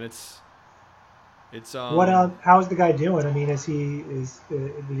 thanks, man. It's What how's the guy doing? I mean, did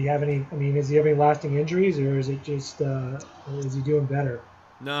he have any? I mean, is he having lasting injuries, or is it just is he doing better?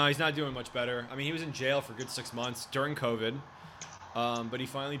 No, he's not doing much better. I mean, he was in jail for a good 6 months during COVID, but he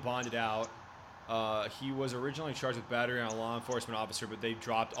finally bonded out. He was originally charged with battery on a law enforcement officer, but they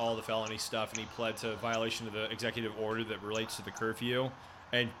dropped all the felony stuff, and he pled to violation of the executive order that relates to the curfew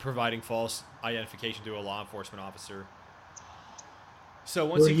and providing false identification to a law enforcement officer. So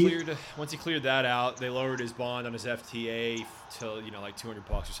once he cleared that out, they lowered his bond on his FTA to like $200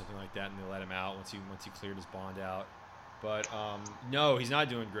 or something like that, and they let him out once he cleared his bond out. But no, he's not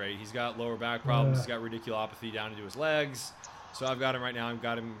doing great. He's got lower back problems. He's got radiculopathy down into his legs. So I've got him right now.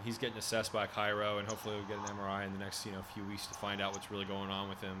 He's getting assessed by chiro, and hopefully we'll get an MRI in the next few weeks to find out what's really going on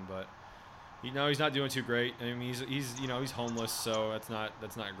with him. But he's not doing too great. I mean, he's homeless, so that's not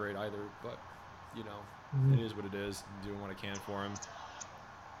great either. But it is what it is. I'm doing what I can for him.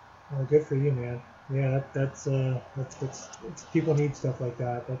 Well, good for you, man. Yeah, that's people need stuff like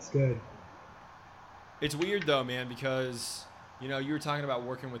that. That's good. It's weird though, man, because you were talking about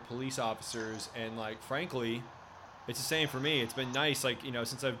working with police officers, and like frankly, it's the same for me. It's been nice, like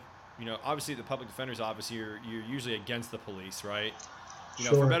since I've obviously at the public defender's office, you're usually against the police, right?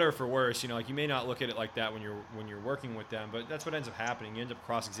 Sure. For better or for worse, like you may not look at it like that when you're working with them, but that's what ends up happening. You end up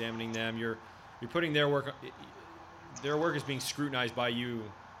cross-examining them. You're putting their work is being scrutinized by you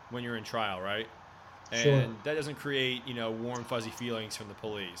when you're in trial, right? And sure. That doesn't create warm fuzzy feelings from the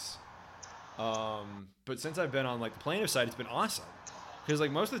police. But since I've been on like the plaintiff side, it's been awesome because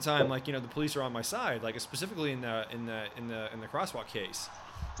like most of the time, like the police are on my side, like specifically in the crosswalk case.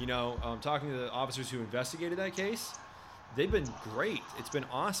 Talking to the officers who investigated that case, they've been great. It's been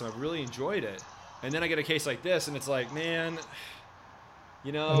awesome. I've really enjoyed it. And then I get a case like this, and it's like, man,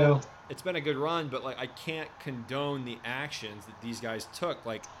 it's been a good run, but like I can't condone the actions that these guys took.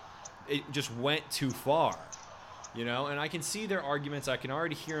 Like it just went too far. And I can see their arguments. I can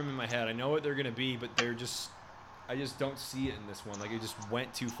already hear them in my head. I know what they're going to be, but I just don't see it in this one. Like, it just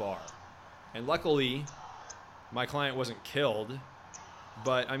went too far. And luckily, my client wasn't killed.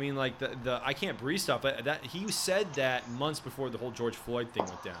 But, I mean, like, the I can't breathe stuff, that he said that months before the whole George Floyd thing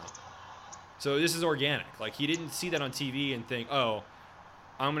went down. So this is organic. Like, he didn't see that on TV and think, oh,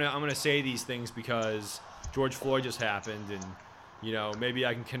 I'm gonna say these things because George Floyd just happened, and, maybe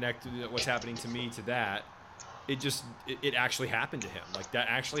I can connect what's happening to me to that. It actually happened to him. Like that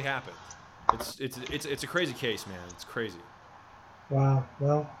actually happened. It's a crazy case, man. It's crazy. Wow.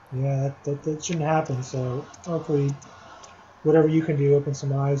 Well, yeah, that shouldn't happen. So hopefully, whatever you can do, open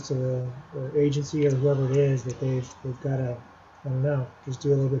some eyes to the agency or whoever it is that they've got to, I don't know, just do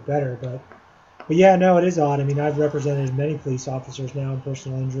a little bit better. But yeah, no, it is odd. I mean, I've represented many police officers now in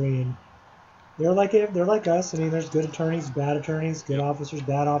personal injury, and they're like us. I mean, there's good attorneys, bad attorneys, good officers,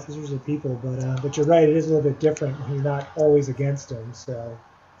 bad officers, of people. But you're right, it is a little bit different when you're not always against them. So.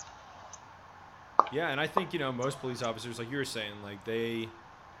 Yeah, and I think most police officers, like you were saying, like they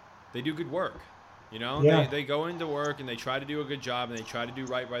do good work. Yeah. They go into work and they try to do a good job, and they try to do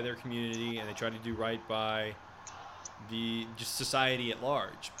right by their community, and they try to do right by the just society at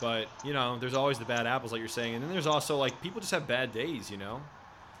large. But there's always the bad apples, like you're saying, and then there's also like people just have bad days.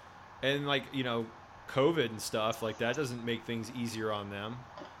 And like COVID and stuff like that doesn't make things easier on them.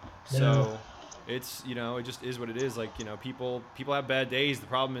 No. So it's it just is what it is. Like people have bad days. The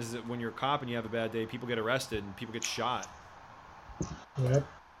problem is that when you're a cop and you have a bad day, people get arrested and people get shot. Yep.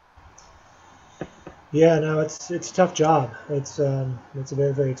 Yeah, no, it's a tough job. It's a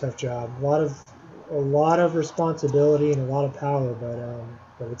very, very tough job. A lot of responsibility and a lot of power,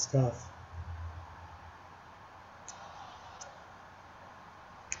 but it's tough.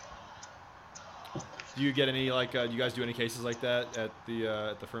 Do you get any do you guys do any cases like that at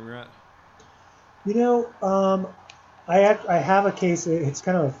the firm you're at? I have a case. It's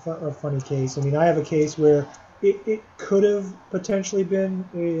kind of a funny case. I mean, I have a case where it could have potentially been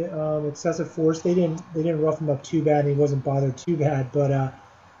excessive force. They didn't rough him up too bad, and he wasn't bothered too bad. But a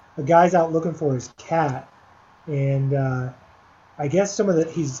guy's out looking for his cat, and I guess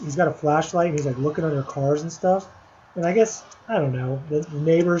he's got a flashlight, and he's like looking under cars and stuff. And I guess I don't know. The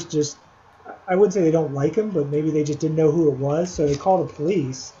neighbors just, I wouldn't say they don't like him, but maybe they just didn't know who it was, so they called the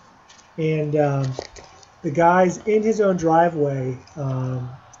police. And the guy's in his own driveway,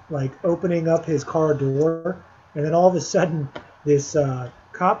 like opening up his car door, and then all of a sudden this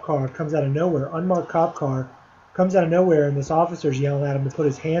cop car comes out of nowhere, unmarked cop car comes out of nowhere, and this officer's yelling at him to put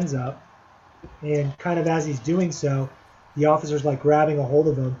his hands up. And kind of as he's doing so, the officer's like grabbing a hold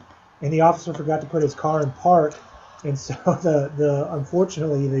of him, and the officer forgot to put his car in park, and so the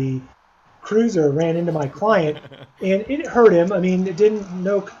unfortunately the cruiser ran into my client, and it hurt him. I mean, it didn't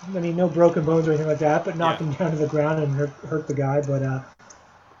no broken bones or anything like that, but knocked Yeah. him down to the ground and hurt the guy.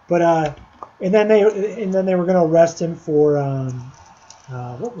 But and then they were going to arrest him for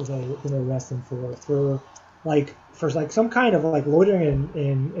what was they going to arrest him for? For some kind of like loitering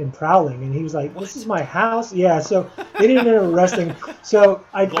and prowling, and he was like, What? "This is my house." Yeah, so they didn't end up arresting. So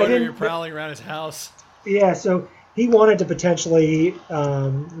I Loitering didn't. and prowling around his house. Yeah, so he wanted to potentially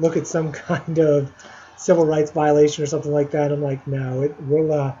look at some kind of civil rights violation or something like that. I'm like, no,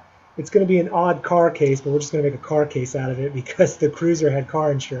 it's going to be an odd car case, but we're just going to make a car case out of it because the cruiser had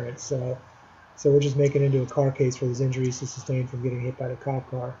car insurance. So we're just making it into a car case for his injuries he sustained from getting hit by the cop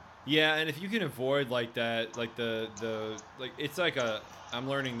car. Yeah, and if you can avoid like that, like the like it's like a I'm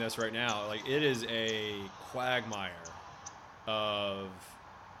learning this right now. Like it is a quagmire of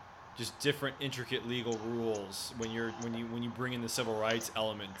just different intricate legal rules when you bring in the civil rights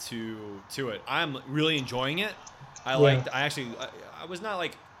element to it. I'm really enjoying it. Yeah. I was not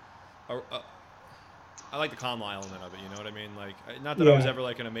like I like the con law element of it. You know what I mean? Like not that I was Yeah. ever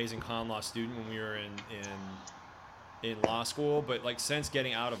like an amazing con law student when we were in law school, but like since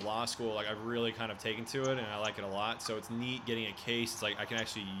getting out of law school, like I've really kind of taken to it and I like it a lot. So it's neat getting a case. It's like I can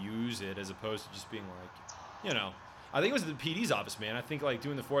actually use it as opposed to just being like, you know, I think it was the PD's office, man. I think like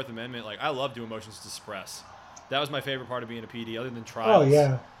doing the Fourth Amendment, like I love doing motions to suppress. That was my favorite part of being a PD, other than Oh trials.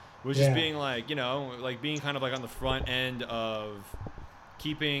 yeah. Was just Yeah. being like, you know, like being kind of like on the front end of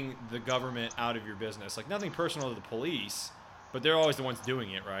keeping the government out of your business. Like nothing personal to the police, but they're always the ones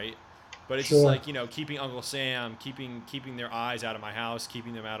doing it, right? But it's just Sure. like, you know, keeping Uncle Sam, keeping their eyes out of my house,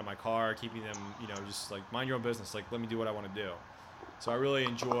 keeping them out of my car, keeping them, you know, just like mind your own business. Like let me do what I want to do. So I really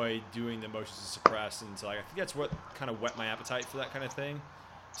enjoy doing the motions to suppress, and so like I think that's what kind of whet my appetite for that kind of thing.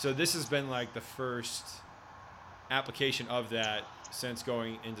 So this has been like the first application of that since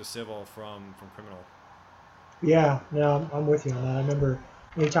going into civil from criminal. Yeah. No, I'm with you on that. I remember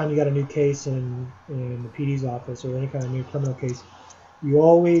anytime you got a new case in the PD's office or any kind of new criminal case, you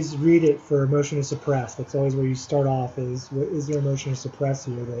always read it for a motion to suppress. That's always where you start off. Is there a motion to suppress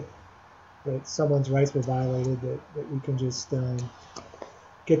here that someone's rights were violated, that we can just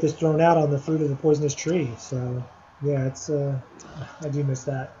get this thrown out on the fruit of the poisonous tree. So yeah, it's I do miss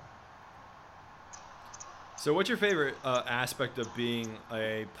that. So what's your favorite aspect of being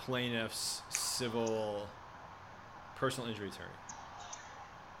a plaintiff's civil personal injury attorney?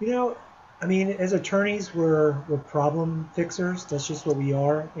 You know, I mean, as attorneys, we're problem fixers. That's just what we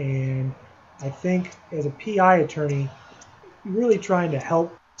are. And I think as a PI attorney, you're really trying to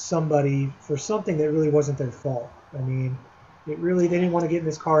help somebody for something that really wasn't their fault. I mean, they didn't want to get in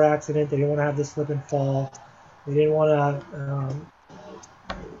this car accident. They didn't want to have this slip and fall. They didn't want to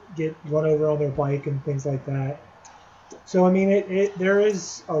get run over on their bike and things like that. So I mean, there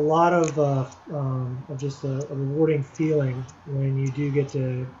is a lot of just a rewarding feeling when you do get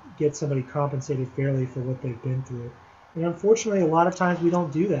to get somebody compensated fairly for what they've been through. And unfortunately, a lot of times we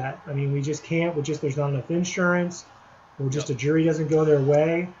don't do that. I mean, we just can't. We just there's not enough insurance, or just Yep. a jury doesn't go their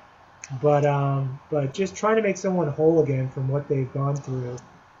way. But just trying to make someone whole again from what they've gone through.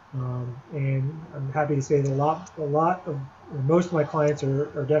 And I'm happy to say that most of my clients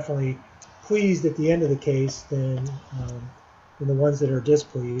are definitely pleased at the end of the case than the ones that are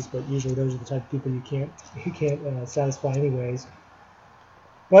displeased. But usually those are the type of people you can't satisfy anyways.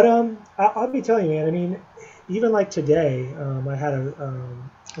 But I'll be telling you, man. I mean, even like today, I had a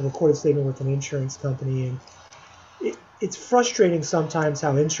recorded statement with an insurance company, and it's frustrating sometimes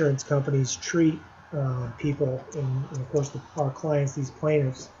how insurance companies treat people, and of course our clients, these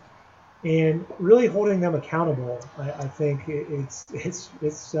plaintiffs, and really holding them accountable. I think it's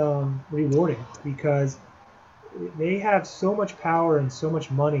rewarding because they have so much power and so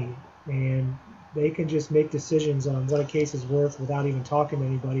much money, and they can just make decisions on what a case is worth without even talking to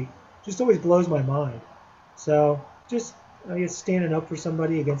anybody. Just always blows my mind. So just I guess standing up for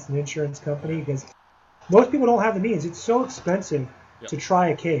somebody against an insurance company because most people don't have the means. It's so expensive Yep. to try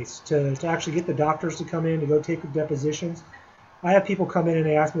a case, to actually get the doctors to come in, to go take depositions. I have people come in and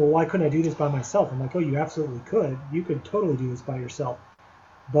they ask me, well, why couldn't I do this by myself? I'm like, oh, you absolutely could. You could totally do this by yourself.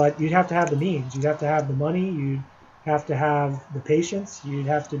 But you'd have to have the means. You'd have to have the money. You'd have to have the patience. You'd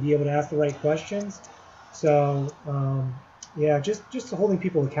have to be able to ask the right questions. So, yeah, just holding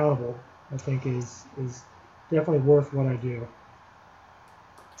people accountable, I think, is definitely worth what I do.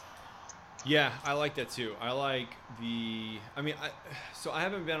 Yeah, I like that too. I like the. I mean, so I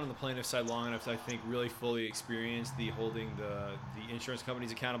haven't been on the plaintiff side long enough to I think really fully experience the holding the insurance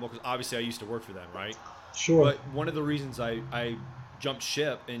companies accountable because obviously I used to work for them, right? Sure. But one of the reasons I jumped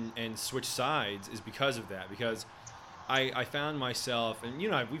ship and switched sides is because of that. Because I found myself, and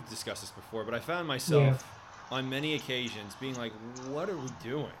we've discussed this before, but I found myself on many occasions being like, what are we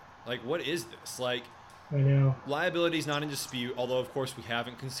doing? Like, what is this? Like, I know. Liability is not in dispute, although, of course, we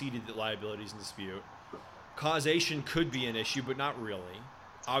haven't conceded that liability is in dispute. Causation could be an issue, but not really.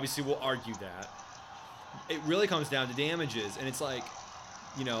 Obviously, we'll argue that. It really comes down to damages, and it's like,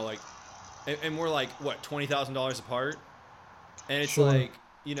 and we're like, what, $20,000 apart? And it's like,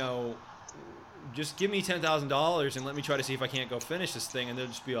 just give me $10,000 and let me try to see if I can't go finish this thing, and they'll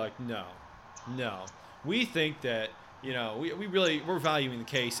just be like, no. We think that, we're valuing the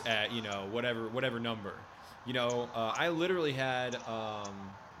case at, whatever number. I literally had,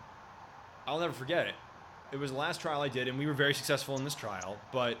 I'll never forget it. It was the last trial I did, and we were very successful in this trial,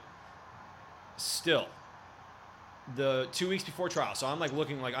 but still, the 2 weeks before trial, so I'm like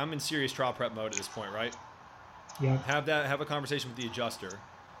looking like I'm in serious trial prep mode at this point, right? Yeah. Have a conversation with the adjuster,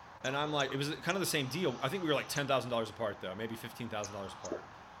 and I'm like, it was kind of the same deal. I think we were like $10,000 apart though, maybe $15,000 apart,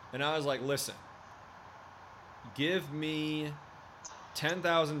 and I was like, listen, give me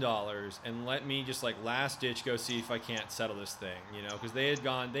 $10,000 and let me just like last ditch go see if I can't settle this thing, because they had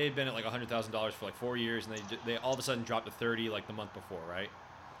been at like $100,000 for like 4 years, and they all of a sudden dropped to 30 like the month before, right?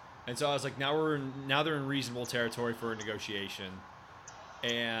 And so I was like, now they're in reasonable territory for a negotiation,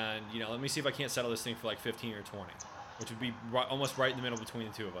 and let me see if I can't settle this thing for like 15 or 20, which would be almost right in the middle between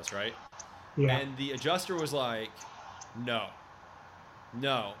the two of us, right? Yeah. And the adjuster was like, no,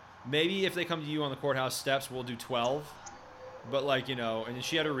 maybe if they come to you on the courthouse steps, we'll do 12. But like, and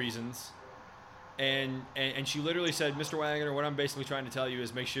she had her reasons, and she literally said, Mr. Wagner, what I'm basically trying to tell you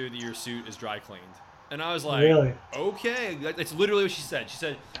is make sure that your suit is dry cleaned. And I was like, really? Okay, that's literally what she said. She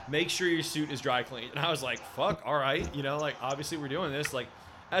said, make sure your suit is dry cleaned. And I was like, fuck, all right, like obviously we're doing this. Like,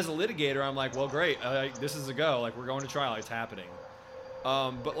 as a litigator, I'm like, well, great, this is a go. Like, we're going to trial, it's happening.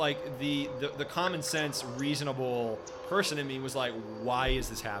 But like the common sense, reasonable person in me was like, why is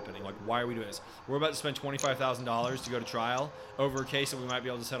this happening? Like, why are we doing this? We're about to spend $25,000 to go to trial over a case that we might be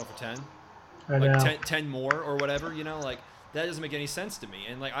able to settle for 10. I know. Like 10 more or whatever, like that doesn't make any sense to me.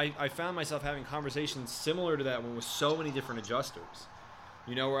 And like I found myself having conversations similar to that one with so many different adjusters,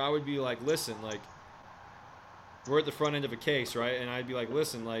 where I would be like, listen, like, we're at the front end of a case, right? And I'd be like,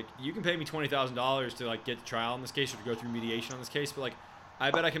 listen, like, you can pay me $20,000 to like get to trial in this case or to go through mediation on this case, but like, I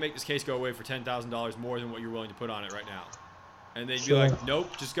bet I can make this case go away for $10,000 more than what you're willing to put on it right now. And they'd be like,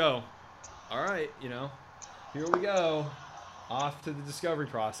 nope, just go. All right, here we go, off to the discovery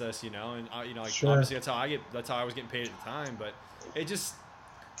process, and like obviously that's how I was getting paid at the time, but it just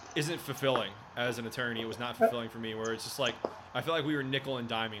isn't fulfilling as an attorney. It was not fulfilling for me, where it's just like I feel like we were nickel and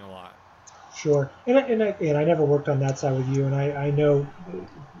diming a lot. Sure, and I never worked on that side with you, and I know.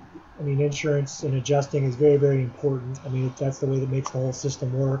 I mean, insurance and adjusting is very, very important. I mean, that's the way that makes the whole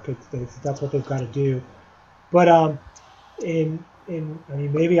system work. That's what they've got to do. But I mean,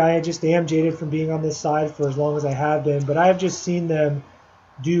 maybe I just am jaded from being on this side for as long as I have been. But I've just seen them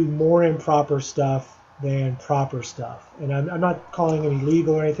do more improper stuff than proper stuff. And I'm not calling it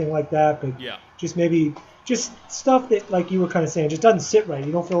illegal or anything like that. But just maybe just stuff that, like you were kind of saying, just doesn't sit right.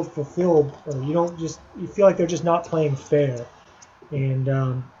 You don't feel fulfilled, or you feel like they're just not playing fair.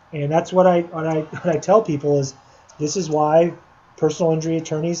 And that's what I tell people is this is why personal injury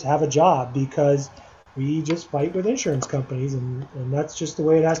attorneys have a job, because we just fight with insurance companies, and that's just the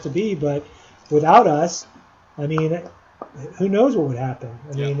way it has to be. But without us, I mean, who knows what would happen?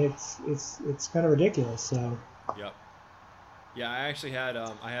 I mean, it's kind of ridiculous. So. Yep. Yeah, I actually had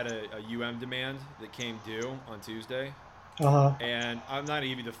a demand that came due on Tuesday. Uh-huh. And I'm not going to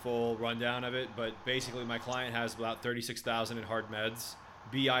give you the full rundown of it, but basically my client has about $36,000 in hard meds.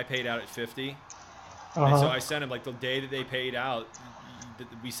 BI paid out at 50. And so I sent him, like, the day that they paid out,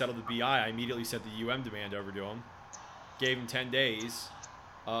 we settled the BI. I immediately sent the demand over to him, gave him 10 days.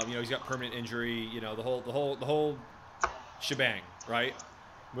 He's got permanent injury, the whole shebang, right?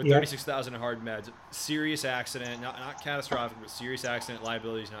 With 36,000 in hard meds, serious accident, not catastrophic, but serious accident,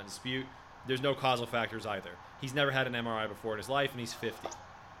 liability is not in dispute. There's no causal factors either. He's never had an MRI before in his life, and he's 50,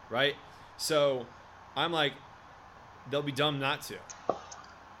 right? So I'm like, they'll be dumb not to.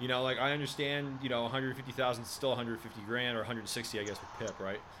 Like, I understand, 150,000 is still 150 grand, or 160, I guess, with PIP,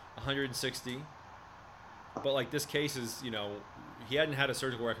 right? 160. But, like, this case is, he hadn't had a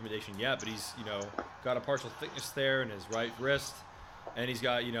surgical recommendation yet, but he's, got a partial thickness there in his right wrist, and he's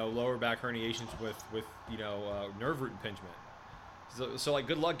got, lower back herniations with nerve root impingement. So, like,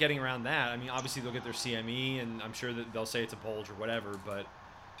 good luck getting around that. I mean, obviously they'll get their CME, and I'm sure that they'll say it's a bulge or whatever, but,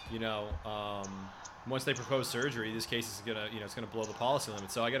 once they propose surgery, this case is gonna, it's gonna blow the policy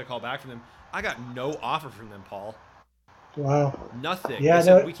limit. So I got a call back from them. I got no offer from them, Paul. Wow. Nothing. They Yeah,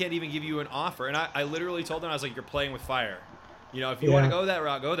 said, no, we can't even give you an offer. And I literally told them, I was like, you're playing with fire. You know, if you want to yeah, go that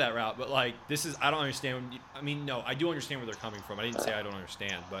route, go that route. But, like, this is, I don't understand. I mean, no, I do understand where they're coming from. I didn't say I don't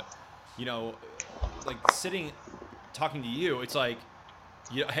understand. But, you know, like, sitting, talking to you, it's like,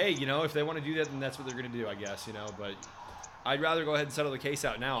 hey, you know, if they want to do that, then that's what they're going to do, I guess, you know. But I'd rather go ahead and settle the case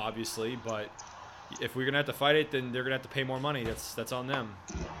out now, obviously. But if we're going to have to fight it, then they're going to have to pay more money. That's on them.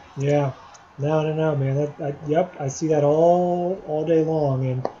 yeah. No, man. Yep, I see that all day long,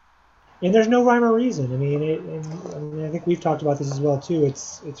 and there's no rhyme or reason. I mean, I mean, I think we've talked about this as well too.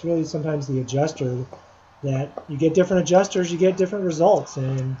 It's really sometimes the adjuster that you get different adjusters, you get different results,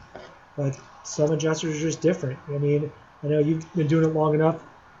 and but some adjusters are just different. I mean, I know you've been doing it long enough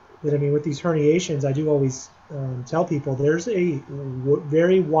that I mean, with these herniations, I do always tell people there's a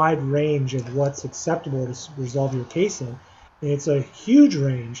very wide range of what's acceptable to resolve your case in, and it's a huge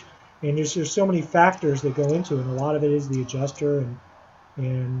range. And there's so many factors that go into it, and a lot of it is the adjuster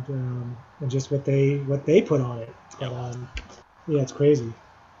and just what they put on it. But Yep. yeah, it's crazy.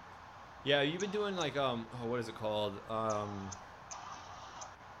 Yeah, you've been doing, like, what is it called?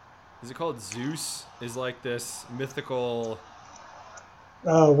 Is it called Zeus? Is like this mythical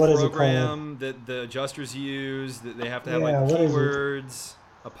Oh, what is it called? program that the adjusters use. That they have to have, like, Yeah, what is it? keywords,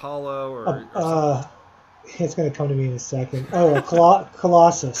 Apollo Uh, or something. uh, it's going to come to me in a second. Oh, Colossus.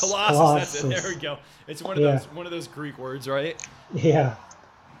 Colossus. That's it. There we Colossus. go. It's Yeah, one of those Greek words, right? yeah.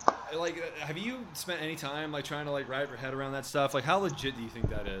 Like, have you spent any time, like, trying to, like, wrap your head around that stuff? Like, how legit do you think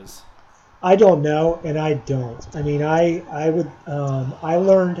that is? I don't know, and I don't. I mean, I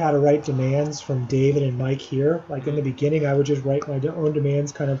learned how to write demands from David and Mike here. Like in Mm-hmm. the beginning, I would just write my own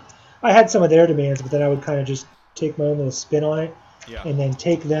demands. Kind of, I had some of their demands, but then I would kind of just take my own little spin on it, Yeah. and then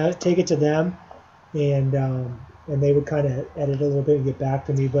take it to them, and they would kind of edit a little bit and get back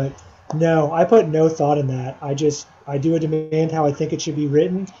to me. But no, I put no thought in that. I do a demand how I think it should be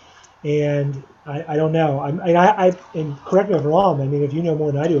written, and I don't know. And correct me if I'm wrong. I mean, if you know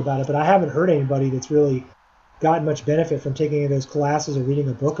more than I do about it, but I haven't heard anybody that's really gotten much benefit from taking any of those classes or reading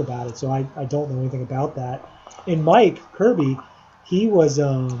a book about it. So I don't know anything about that. And Mike Kirby, he was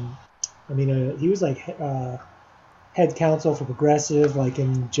he was like head counsel for Progressive like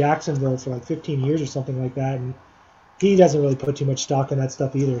in Jacksonville for like 15 years or something like that, and he doesn't really put too much stock in that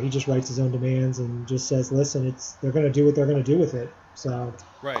stuff either. He just writes his own demands and just says, listen, it's they're going to do what they're going to do with it. So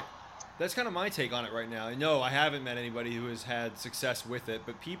Right. That's kind of my take on it right now. No, I haven't met anybody who has had success with it,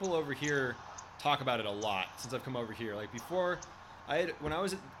 but people over here talk about it a lot since I've come over here. Like before, when I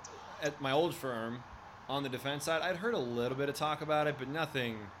was at my old firm on the defense side, I'd heard a little bit of talk about it, but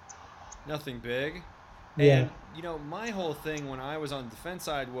nothing big. yeah, And my whole thing when I was on the defense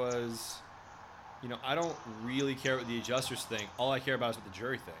side was, I don't really care what the adjusters think. All I care about is what the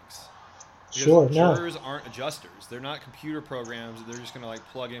jury thinks. Because sure, no, jurors aren't adjusters. They're not computer programs that they're just going to, like,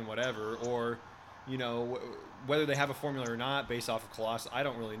 plug in whatever. Or, whether they have a formula or not based off of Colossus, I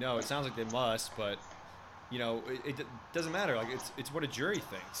don't really know. It sounds like they must, but, it doesn't matter. Like, it's what a jury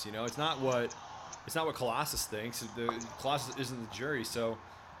thinks, It's not what Colossus thinks. Colossus isn't the jury. So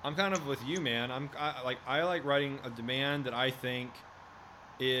I'm kind of with you, man. I like writing a demand that I think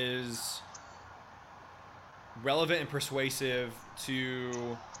is relevant and persuasive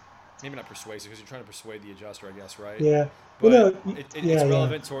to, maybe not persuasive because you're trying to persuade the adjuster, I guess, right? yeah. Well, But no, it's yeah, yeah,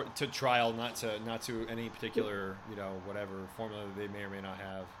 relevant to trial, not to any particular whatever formula that they may or may not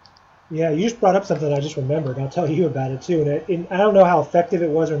have. yeah. You just brought up something I just remembered. I'll tell you about it too. And I don't know how effective it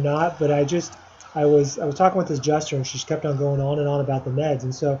was or not, but I was talking with this adjuster and she just kept on going on about the meds,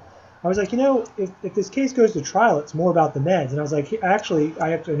 and so I was like, if this case goes to trial, it's more about the meds. And I was like, actually, I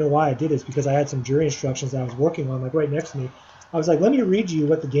have to know why I did this because I had some jury instructions that I was working on, like right next to me. I was like, let me read you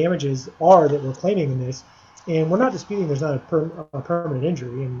what the damages are that we're claiming in this. And we're not disputing there's not a permanent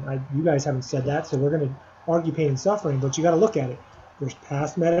injury, and you guys haven't said that, so we're going to argue pain and suffering, but you got to look at it. There's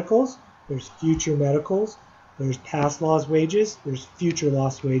past medicals, there's future medicals, there's past lost wages, there's future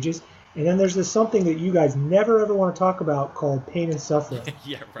lost wages, and then there's this something that you guys never ever want to talk about called pain and suffering.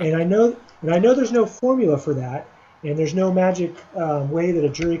 Yeah, right. And I know there's no formula for that, and there's no magic way that a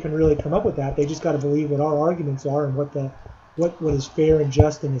jury can really come up with that. They just got to believe what our arguments are and what is fair and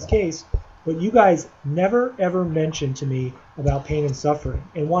just in this case. But you guys never ever mentioned to me about pain and suffering,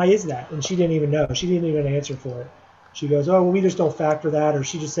 and why is that? And she didn't even know. She didn't even answer for it. She goes, "Oh, well, we just don't factor that," or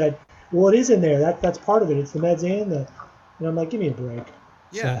she just said, "Well, it is in there. That's part of it. It's the meds and the." And I'm like, "Give me a break."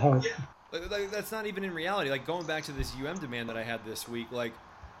 Yeah, So like, that's not even in reality. Like going back to this demand that I had this week, like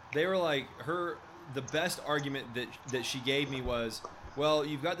they were like the best argument that she gave me was, well,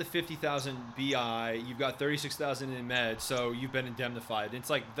 you've got the 50,000 BI, you've got 36,000 in med, so you've been indemnified. And it's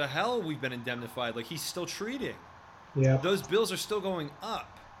like, the hell we've been indemnified. Like he's still treating. Yeah. those bills are still going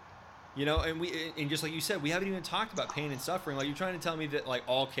up. And just like you said, we haven't even talked about pain and suffering. Like, you're trying to tell me that like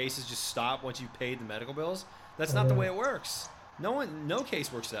all cases just stop once you've paid the medical bills. That's not the way it works. No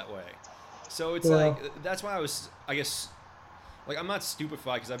case works that way. So it's like, that's why I guess, like, I'm not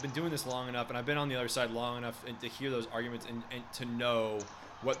stupefied because I've been doing this long enough and I've been on the other side long enough to hear those arguments and to know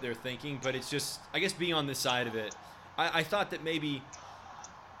what they're thinking. But it's just, I guess, being on this side of it, I thought that maybe,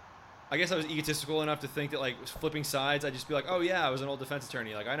 I guess I was egotistical enough to think that, like, flipping sides, I'd just be like, oh yeah, I was an old defense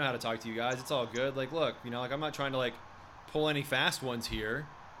attorney. Like, I know how to talk to you guys. It's all good. Like, look, like, I'm not trying to, like, pull any fast ones here.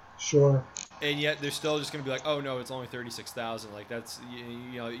 Sure. And yet they're still just going to be like, oh no, it's only 36,000. Like, that's,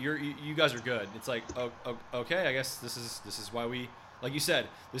 you guys are good. It's like, okay, I guess this is why we, like you said,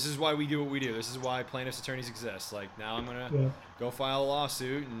 this is why we do what we do. This is why plaintiffs' attorneys exist. Like, now I'm going to go file a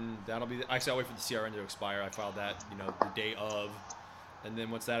lawsuit, and that'll be, actually, I'll wait for the CRN to expire. I filed that, the day of. And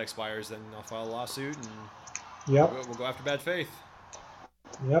then once that expires, then I'll file a lawsuit, and we'll go after bad faith.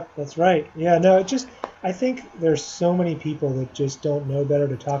 Yep, that's right. Yeah, no, I think there's so many people that just don't know better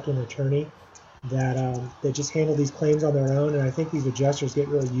to talk to an attorney that just handle these claims on their own, and I think these adjusters get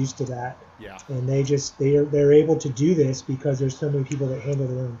really used to that. Yeah. And they're able to do this because there's so many people that handle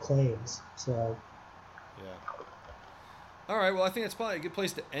their own claims. So. Yeah. All right. Well, I think that's probably a good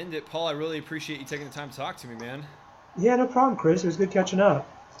place to end it, Paul. I really appreciate you taking the time to talk to me, man. Yeah, no problem, Chris. It was good catching up.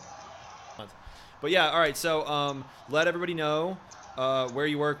 But yeah, all right. So let everybody know where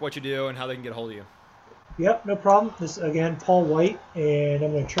you work, what you do, and how they can get a hold of you. Yep, no problem. This is, again, Paul White, and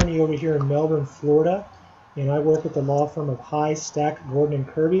I'm an attorney over here in Melbourne, Florida. And I work at the law firm of High, Stack, Gordon &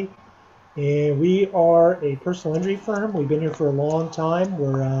 Kirby. And we are a personal injury firm. We've been here for a long time.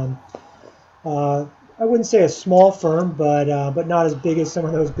 We're, I wouldn't say a small firm, but not as big as some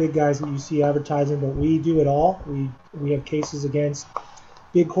of those big guys that you see advertising. But we do it all. We have cases against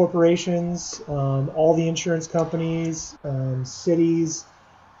big corporations, all the insurance companies, cities,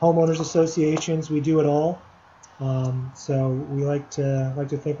 homeowners associations. We do it all. So we like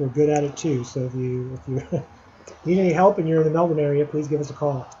to think we're good at it too. So if you need any help and you're in the Melbourne area, please give us a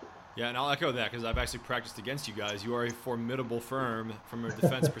call. Yeah, and I'll echo that because I've actually practiced against you guys. You are a formidable firm from a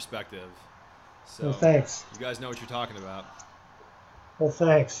defense perspective. So well, thanks. You guys know what you're talking about. Well,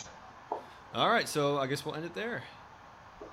 thanks. All right, so I guess we'll end it there.